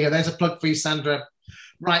go. There's a plug for you, Sandra.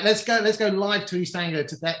 Right, let's go live to East Anglia,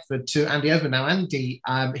 to Thetford, to Andy Overman. Now, Andy,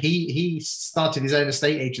 he started his own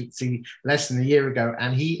estate agency less than a year ago,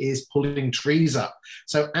 and he is pulling trees up.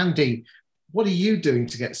 So, Andy, what are you doing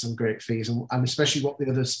to get some great fees, and especially what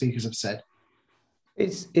the other speakers have said?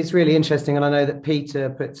 It's really interesting, and I know that Peter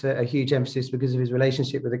puts a huge emphasis, because of his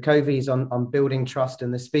relationship with the Coveys, on building trust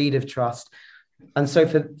and the speed of trust. And so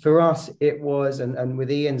for us, it was, and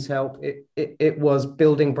with Ian's help, it was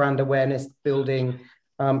building brand awareness, building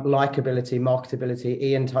likability, marketability.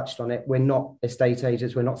 Ian touched on it. We're not estate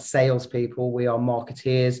agents. We're not salespeople. We are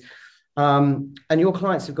marketeers. And your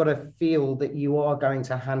clients have got to feel that you are going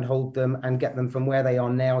to handhold them and get them from where they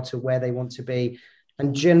are now to where they want to be.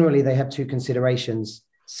 And generally, they have two considerations: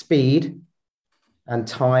 speed and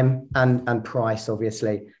time, and price,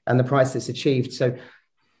 obviously, and the price that's achieved. So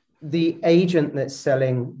the agent that's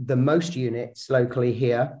selling the most units locally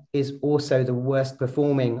here is also the worst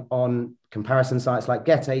performing on comparison sites like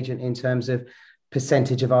Get Agent in terms of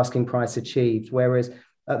percentage of asking price achieved. Whereas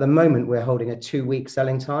at the moment, we're holding a 2-week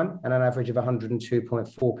selling time and an average of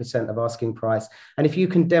 102.4% of asking price. And if you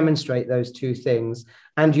can demonstrate those two things,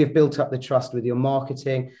 and you've built up the trust with your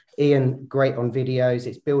marketing, Ian, great on videos,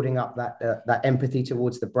 it's building up that empathy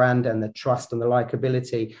towards the brand and the trust and the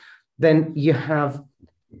likability, then you have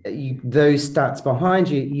those stats behind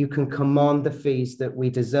you, you can command the fees that we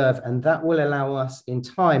deserve. And that will allow us in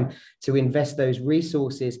time to invest those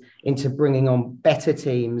resources into bringing on better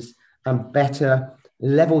teams and better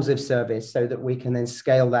levels of service, so that we can then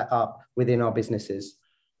scale that up within our businesses.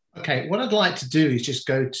 Okay, what I'd like to do is just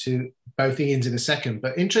go to both Ian's in a second,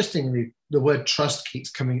 but interestingly, the word trust keeps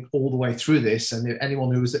coming all the way through this. And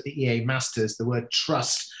anyone who was at the EA Masters, the word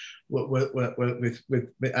trust with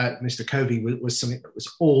Mr. Covey was something that was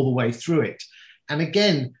all the way through it. And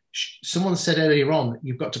again, someone said earlier on,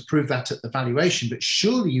 you've got to prove that at the valuation, but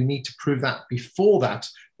surely you need to prove that before that,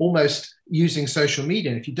 almost using social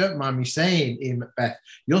media. And if you don't mind me saying, Ian Macbeth,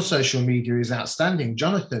 your social media is outstanding.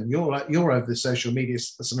 Jonathan, you're over the social media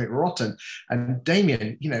something rotten. And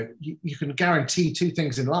Damien, you can guarantee two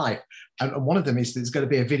things in life. And one of them is there's going to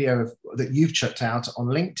be a video that you've chucked out on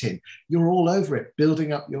LinkedIn. You're all over it,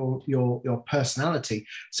 building up your personality.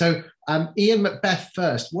 So Ian Macbeth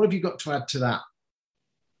first, what have you got to add to that?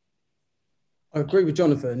 I agree with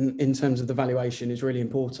Jonathan in terms of the valuation is really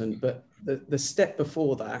important, but the step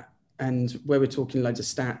before that, and where we're talking loads of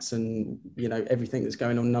stats and everything that's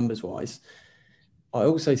going on numbers wise, I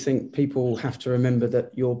also think people have to remember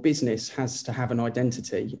that your business has to have an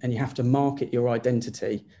identity, and you have to market your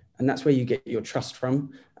identity, and that's where you get your trust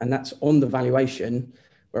from. And that's on the valuation,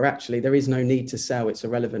 where actually there is no need to sell. It's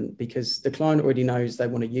irrelevant, because the client already knows they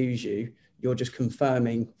want to use you. You're just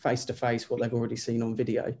confirming face to face what they've already seen on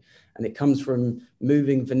video. And it comes from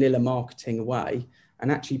moving vanilla marketing away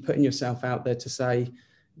and actually putting yourself out there to say,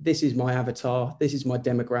 this is my avatar, this is my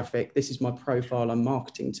demographic, this is my profile I'm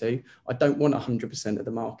marketing to. I don't want 100% of the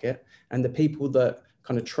market. And the people that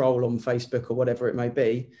kind of troll on Facebook or whatever it may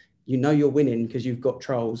be, you're winning because you've got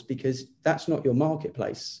trolls, because that's not your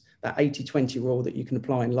marketplace. that 80-20 rule that you can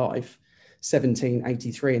apply in life,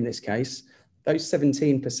 17-83 in this case, those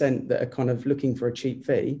 17% that are kind of looking for a cheap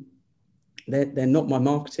fee, they're not my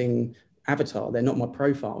marketing avatar, they're not my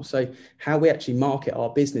profile. So how we actually market our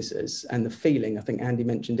businesses and the feeling, I think Andy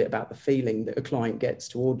mentioned it about the feeling that a client gets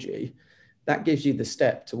towards you, that gives you the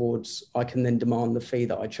step towards, I can then demand the fee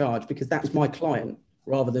that I charge because that's my client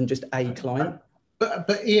rather than just a client.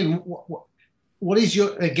 But Ian, what is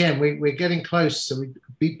your, again, we're getting close, so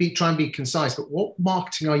we try and be concise, but what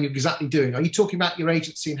marketing are you exactly doing? Are you talking about your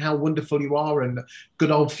agency and how wonderful you are and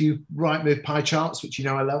good old few Rightmove pie charts, which you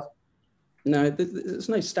know I love? No, there's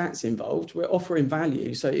no stats involved. We're offering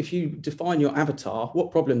value. So if you define your avatar, what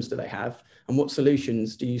problems do they have and what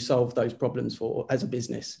solutions do you solve those problems for as a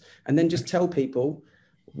business? And then just tell people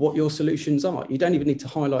what your solutions are. You don't even need to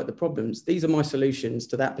highlight the problems. These are my solutions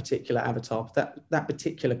to that particular avatar, that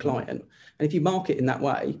particular client. And if you market in that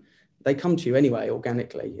way, they come to you anyway,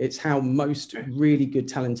 organically. It's how most really good,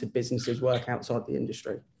 talented businesses work outside the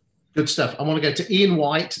industry. Good stuff. I want to go to Ian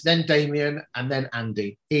White, then Damien, and then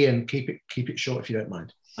Andy. Ian, keep it short if you don't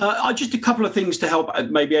mind. Just a couple of things to help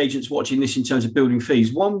maybe agents watching this in terms of building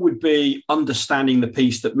fees. One would be understanding the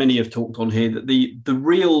piece that many have talked on here, that the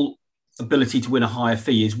real ability to win a higher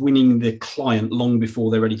fee is winning the client long before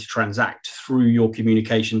they're ready to transact through your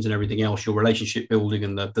communications and everything else, your relationship building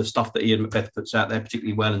and the stuff that Ian Macbeth puts out there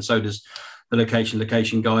particularly well, and so does the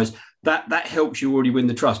location guys. That helps you already win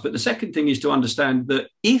the trust. But the second thing is to understand that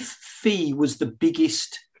if fee was the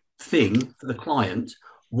biggest thing for the client,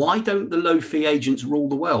 why don't the low fee agents rule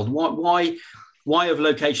the world? Why have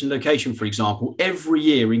location, for example, every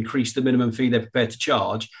year increase the minimum fee they're prepared to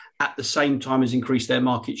charge at the same time as increase their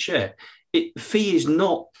market share? Fee is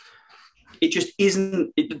not, it just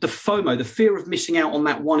isn't, the FOMO, the fear of missing out on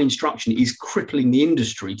that one instruction is crippling the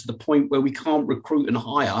industry to the point where we can't recruit and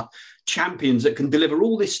hire champions that can deliver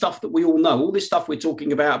all this stuff that we all know, all this stuff we're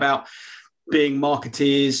talking about being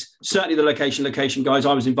marketeers. Certainly the location guys,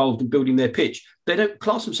 I was involved in building their pitch. They don't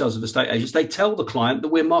class themselves as estate agents. They tell the client that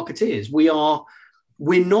we're marketeers.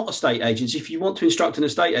 We're not estate agents. If you want to instruct an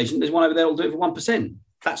estate agent, there's one over there who'll do it for 1%.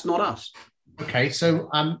 That's not us. Okay, so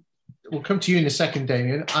we'll come to you in a second,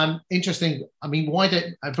 Damien. Interesting. I mean, why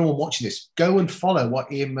don't everyone watching this go and follow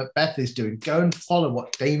what Ian Macbeth is doing? Go and follow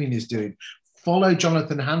what Damien is doing. Follow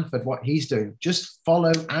Jonathan Hanford, what he's doing. Just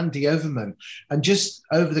follow Andy Overman. And just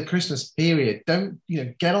over the Christmas period, don't,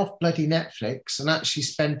 get off bloody Netflix and actually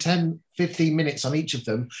spend 10, 15 minutes on each of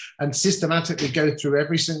them and systematically go through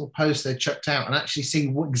every single post they've chucked out and actually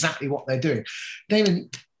see exactly what they're doing.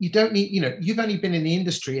 Damien, you don't need, you've only been in the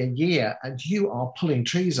industry a year and you are pulling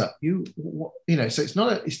trees up. So it's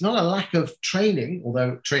not a lack of training,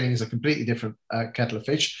 although training is a completely different kettle of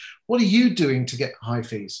fish. What are you doing to get high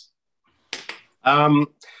fees? Well,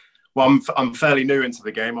 I'm fairly new into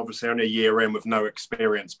the game, obviously only a year in with no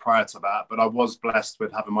experience prior to that, but I was blessed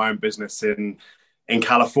with having my own business in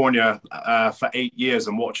California for 8 years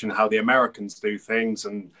and watching how the Americans do things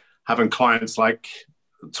and having clients like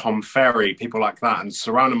Tom Ferry, people like that, and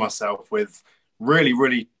surrounding myself with really,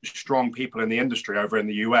 really strong people in the industry over in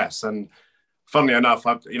the US. And funnily enough,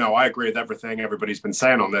 I agree with everything everybody's been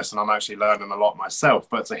saying on this, and I'm actually learning a lot myself.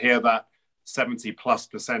 But to hear that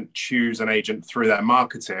 70+% choose an agent through their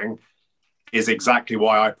marketing is exactly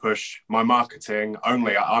why I push my marketing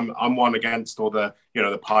only. I'm one against all the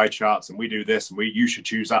the pie charts and we do this and you should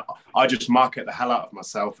choose that. I just market the hell out of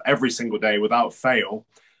myself every single day without fail.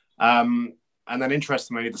 And then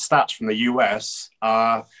interestingly, the stats from the US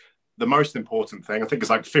are the most important thing. I think it's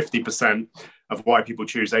like 50% of why people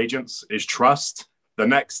choose agents is trust. The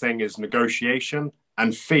next thing is negotiation.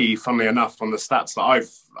 And fee, funnily enough, on the stats that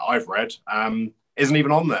I've read, isn't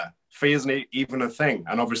even on there. Fee isn't even a thing.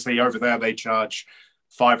 And obviously over there they charge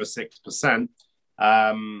 5 or 6%.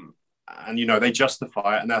 And, they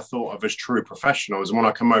justify it and they're thought of as true professionals. And when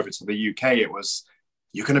I come over to the UK, it was,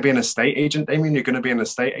 you're going to be an estate agent, Damien? You're going to be an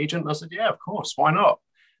estate agent? And I said, yeah, of course. Why not?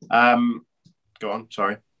 Go on.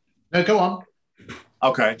 Sorry. No, go on.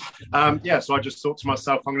 Okay. So I just thought to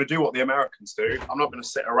myself, I'm going to do what the Americans do. I'm not going to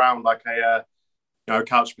sit around like a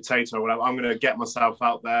couch potato or whatever. I'm going to get myself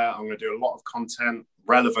out there. I'm going to do a lot of content,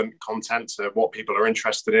 relevant content to what people are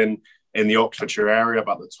interested in the Oxfordshire area,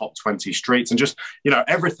 about the top 20 streets and just,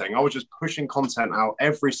 everything. I was just pushing content out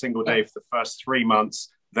every single day for the first 3 months.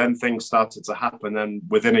 Then things started to happen. And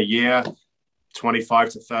within a year,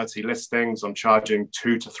 25 to 30 listings. I'm charging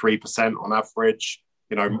 2 to 3% on average,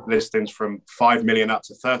 listings from 5 million up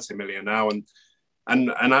to 30 million now.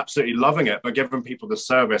 And absolutely loving it, but giving people the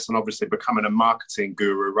service and obviously becoming a marketing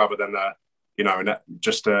guru rather than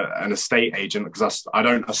an estate agent, because I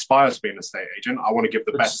don't aspire to be an estate agent. I want to give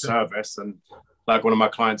the best service, and like one of my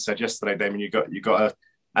clients said yesterday, Damien, you got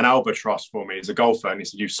an albatross for me as a golfer, and he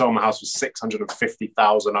said, you sold my house for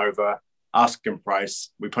 650,000 over asking price.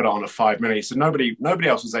 We put it on at 5 million. He said nobody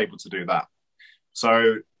else was able to do that.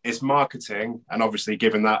 So it's marketing, and obviously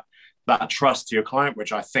giving that trust to your client,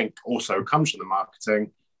 which I think also comes from the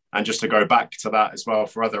marketing. And just to go back to that as well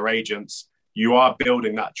for other agents, you are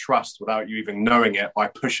building that trust without you even knowing it by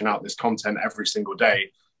pushing out this content every single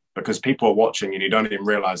day, because people are watching you and you don't even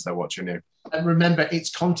realize they're watching you. And remember, it's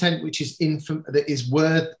content which is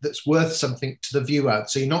that's worth something to the viewer.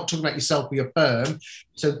 So you're not talking about yourself or your firm.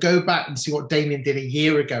 So go back and see what Damien did a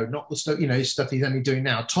year ago, not the stuff, stuff he's only doing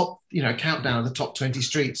now. Countdown of the top 20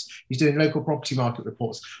 streets. He's doing local property market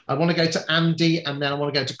reports. I want to go to Andy, and then I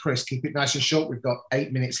want to go to Chris. Keep it nice and short. We've got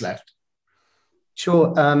 8 minutes left.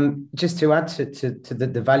 Sure. Just to add to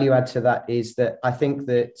the value add to that is that I think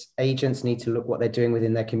that agents need to look what they're doing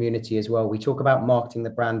within their community as well. We talk about marketing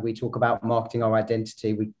the brand. We talk about marketing our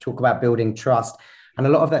identity. We talk about building trust. And a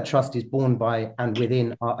lot of that trust is born by and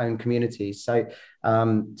within our own communities. So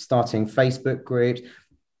starting Facebook groups,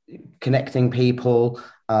 connecting people,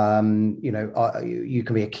 you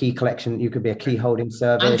can be a key collection, you could be a key holding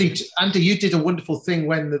service. Andy, you did a wonderful thing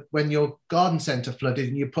when your garden centre flooded,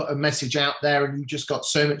 and you put a message out there, and you just got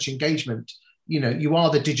so much engagement. You are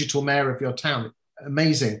the digital mayor of your town.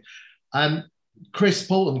 Amazing. Chris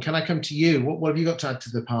Paulton, can I come to you? What have you got to add to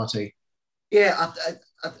the party? Yeah,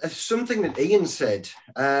 something that Ian said.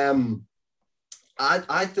 I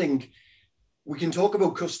think we can talk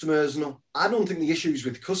about customers. No, I don't think the issues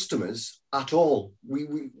with customers at all.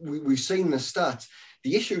 We've seen the stats.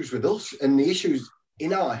 The issues with us and the issues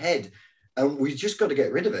in our head, and we just got to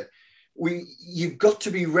get rid of it. You've got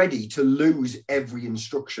to be ready to lose every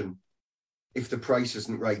instruction if the price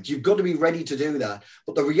isn't right. You've got to be ready to do that.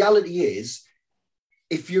 But the reality is,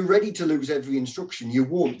 if you're ready to lose every instruction, you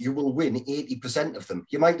won't. You will win 80% of them.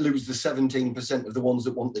 You might lose the 17% of the ones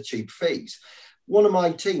that want the cheap fees. One of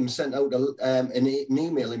my team sent out an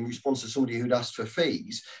email in response to somebody who'd asked for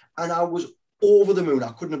fees, and I was over the moon. I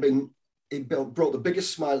couldn't have been, it brought the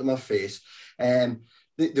biggest smile to my face.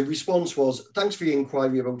 The response was, thanks for your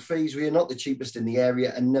inquiry about fees. We are not the cheapest in the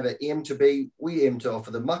area and never aim to be. We aim to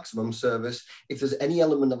offer the maximum service. If there's any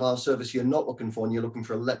element of our service you're not looking for and you're looking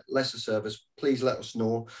for a lesser service, please let us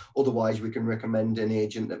know. Otherwise, we can recommend an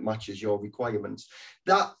agent that matches your requirements.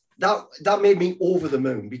 That made me over the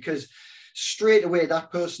moon, because straight away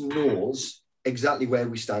that person knows exactly where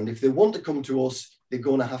we stand. If they want to come to us, they're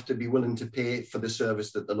going to have to be willing to pay for the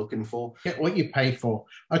service that they're looking for. Get what you pay for.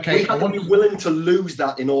 Okay. We have to be willing to lose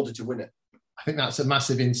that in order to win it. I think that's a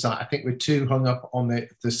massive insight. I think we're too hung up on the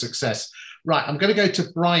success. Right. I'm going to go to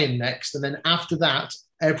Brian next. And then after that,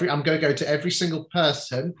 I'm going to go to every single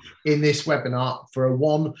person in this webinar for a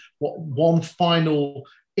one final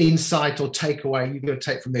insight or takeaway you're going to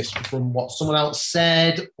take from this, from what someone else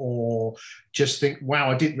said, or just think, wow,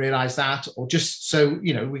 I didn't realize that, or just so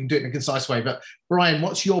we can do it in a concise way. But Brian,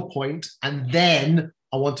 what's your point? And then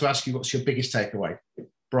I want to ask you, what's your biggest takeaway?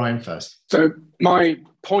 Brian first. So my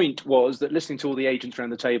point was that listening to all the agents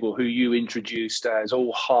around the table who you introduced as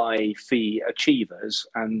all high fee achievers,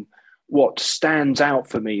 and what stands out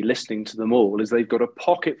for me listening to them all is they've got a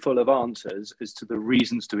pocket full of answers as to the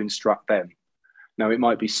reasons to instruct them. Now, it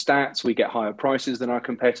might be stats. We get higher prices than our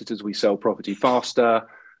competitors. We sell property faster.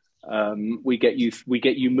 We get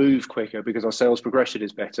you moved quicker because our sales progression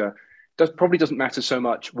is better. Probably doesn't matter so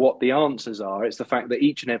much what the answers are. It's the fact that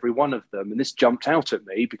each and every one of them, and this jumped out at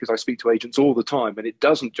me because I speak to agents all the time, and it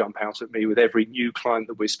doesn't jump out at me with every new client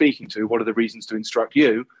that we're speaking to. What are the reasons to instruct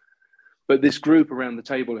you? But this group around the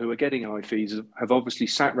table who are getting high fees have obviously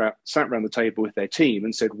sat around the table with their team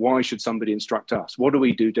and said, why should somebody instruct us? What do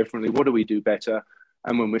we do differently? What do we do better?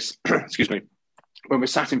 And when we're, when we're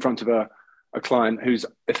sat in front of a client who's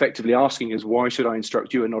effectively asking us, why should I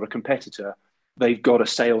instruct you and not a competitor? They've got a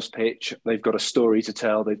sales pitch. They've got a story to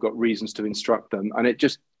tell. They've got reasons to instruct them. And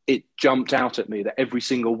it jumped out at me that every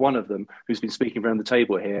single one of them who's been speaking around the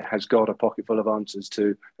table here has got a pocket full of answers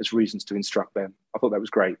as reasons to instruct them. I thought that was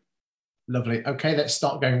great. Lovely. Okay, let's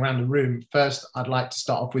start going around the room. First, I'd like to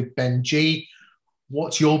start off with Ben G.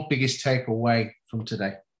 What's your biggest takeaway from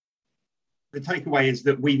today? The takeaway is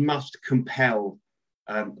that we must compel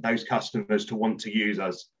those customers to want to use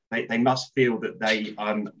us. They must feel that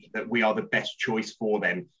that we are the best choice for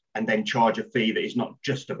them, and then charge a fee that is not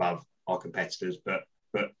just above our competitors, but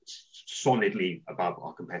solidly above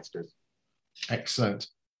our competitors. Excellent.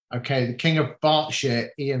 Okay, the King of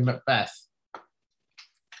Berkshire, Ian Macbeth.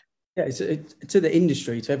 Yeah, to the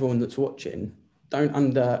industry, to everyone that's watching, don't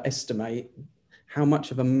underestimate how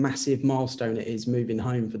much of a massive milestone it is moving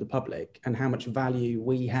home for the public, and how much value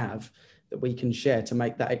we have that we can share to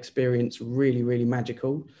make that experience really, really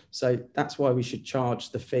magical. So that's why we should charge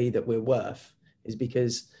the fee that we're worth, is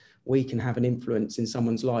because we can have an influence in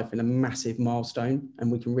someone's life in a massive milestone,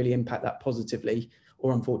 and we can really impact that positively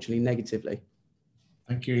or unfortunately negatively.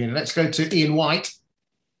 Thank you, Ian. Let's go to Ian White.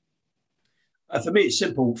 For me, it's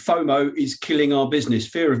simple. FOMO is killing our business.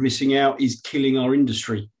 Fear of missing out is killing our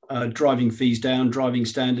industry. Driving fees down, driving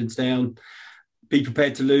standards down. Be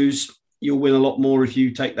prepared to lose. You'll win a lot more if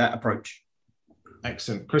you take that approach.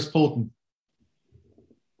 Excellent. Chris Paulton.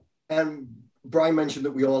 Brian mentioned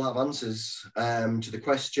that we all have answers to the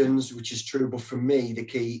questions, which is true. But for me, the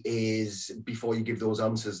key is, before you give those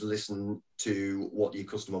answers, listen to what your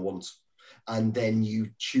customer wants. And then you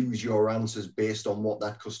choose your answers based on what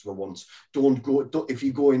that customer wants. If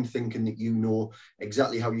you go in thinking that you know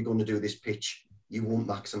exactly how you're going to do this pitch, you won't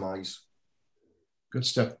maximise. Good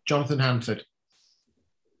stuff. Jonathan Hanford.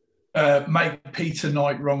 Make Peter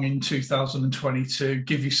Knight wrong in 2022.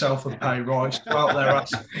 Give yourself a pay rise. Go out there,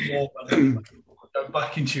 ask for more money. Go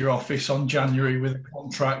back into your office on January with a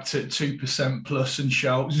contract at 2% plus and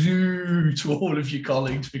shout zoo to all of your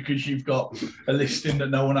colleagues because you've got a listing that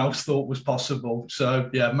no one else thought was possible. So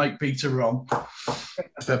yeah, make Peter wrong.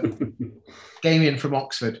 Damien from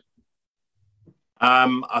Oxford.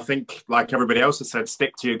 I think, like everybody else has said,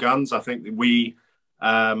 stick to your guns. I think that we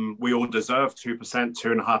all deserve 2%,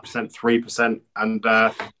 2.5%, 3%. And,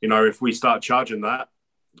 if we start charging that,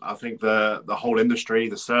 I think the whole industry,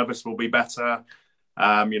 the service will be better.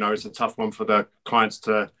 It's a tough one for the clients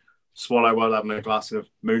to swallow while having a glass of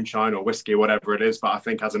moonshine or whiskey or whatever it is. But I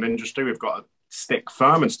think as an industry, we've got to stick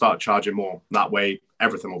firm and start charging more. That way,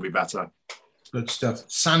 everything will be better. Good stuff.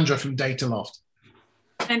 Sandra from Dataloft.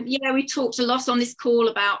 We talked a lot on this call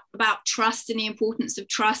about trust and the importance of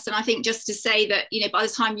trust. And I think just to say that, by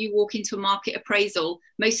the time you walk into a market appraisal,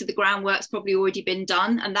 most of the groundwork's probably already been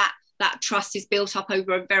done. And that trust is built up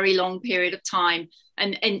over a very long period of time.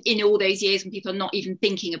 And in all those years when people are not even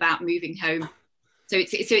thinking about moving home. So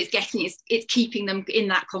it's keeping them in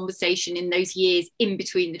that conversation in those years in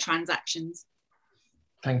between the transactions.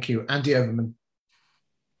 Thank you. Andy Overman.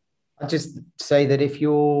 I'd just say that if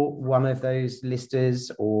you're one of those listers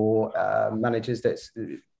or managers that's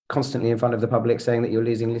constantly in front of the public saying that you're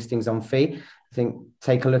losing listings on fee, I think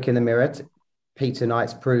take a look in the mirror. Peter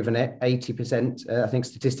Knight's proven it, 80%, I think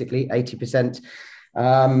statistically, 80%.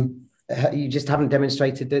 You just haven't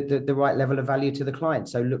demonstrated the right level of value to the client.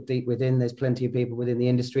 So look deep within. There's plenty of people within the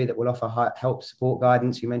industry that will offer help, support,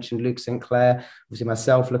 guidance. You mentioned Luke St. Clair, obviously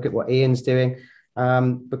myself, look at what Ian's doing.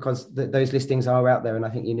 Because those listings are out there. And I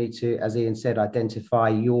think you need to, as Ian said, identify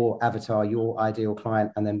your avatar, your ideal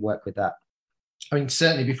client, and then work with that. I mean,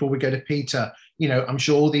 certainly before we go to Peter, I'm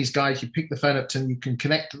sure all these guys, you pick the phone up to them, you can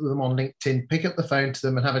connect with them on LinkedIn, pick up the phone to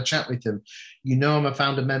them and have a chat with them. I'm a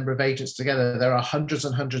founder member of Agents Together. There are hundreds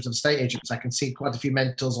and hundreds of estate agents. I can see quite a few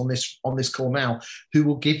mentors on this call now who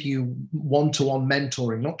will give you one-to-one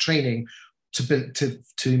mentoring, not training, to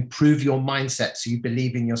improve your mindset so you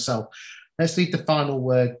believe in yourself. Let's leave the final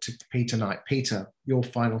word to Peter Knight. Peter, your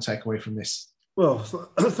final takeaway from this. Well,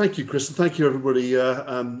 thank you, Chris, and thank you, everybody,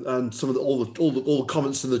 and some of all the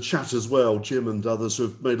comments in the chat as well. Jim and others who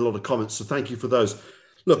have made a lot of comments, so thank you for those.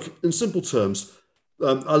 Look, in simple terms,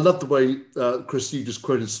 I love the way, Chris, you just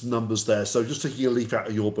quoted some numbers there. So just taking a leaf out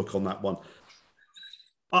of your book on that one.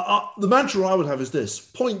 The mantra I would have is this: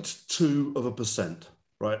 0.2%,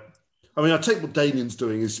 right? I mean, I take what Damien's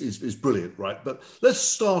doing is brilliant, right? But let's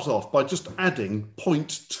start off by just adding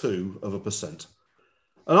 0.2%.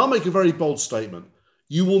 And I'll make a very bold statement.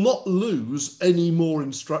 You will not lose any more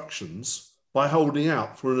instructions by holding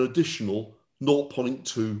out for an additional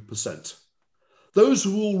 0.2%. Those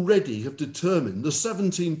who already have determined, the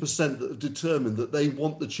 17% that have determined that they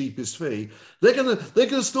want the cheapest fee, they're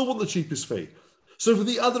gonna still want the cheapest fee. So for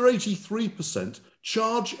the other 83%,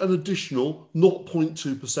 charge an additional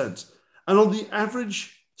 0.2%. And on the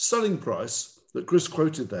average selling price that Chris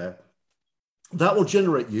quoted there, that will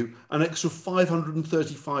generate you an extra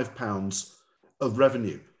 £535 of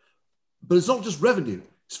revenue. But it's not just revenue,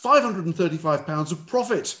 it's £535 of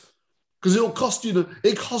profit, because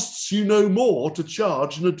it costs you no more to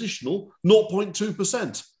charge an additional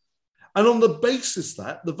 0.2%. And on the basis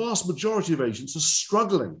that the vast majority of agents are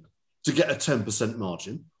struggling to get a 10%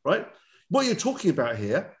 margin, right? What you're talking about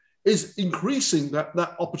here is increasing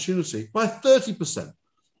that opportunity by 30%.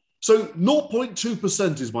 So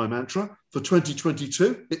 0.2% is my mantra for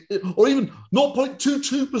 2022, or even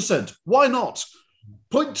 0.22%. Why not?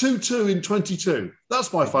 0.22 in 22.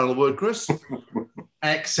 That's my final word, Chris.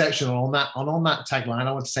 Exceptional. On that tagline,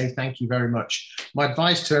 I want to say thank you very much. My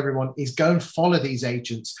advice to everyone is go and follow these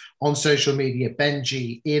agents on social media: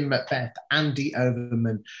 Benji, Ian Macbeth, Andy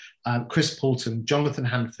Overman, Chris Poulton, Jonathan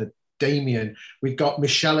Hanford, Damien. We've got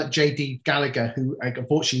Michelle at JD Gallagher, who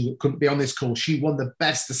unfortunately couldn't be on this call. She won the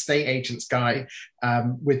best estate agents guy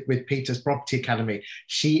with Peter's Property Academy.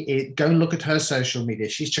 Go and look at her social media.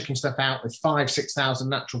 She's checking stuff out with 5,000-6,000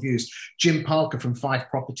 natural views. Jim Parker from 5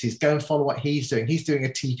 Properties. Go and follow what he's doing. He's doing a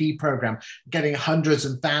TV program, getting hundreds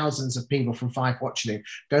and thousands of people from 5 watching him.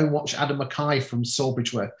 Go and watch Adam Mackay from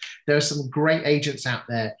Sawbridgeworth. There are some great agents out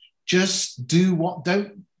there. Just do what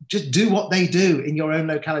they do in your own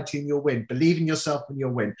locality and you'll win. Believe in yourself and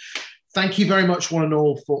you'll win. Thank you very much, one and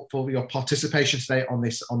all, for your participation today on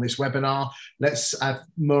this webinar. Let's,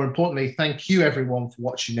 more importantly, thank you everyone for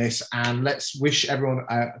watching this, and let's wish everyone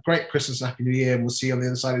a great Christmas and Happy New Year. And we'll see you on the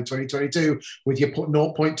other side of 2022 with your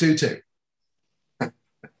 0.22.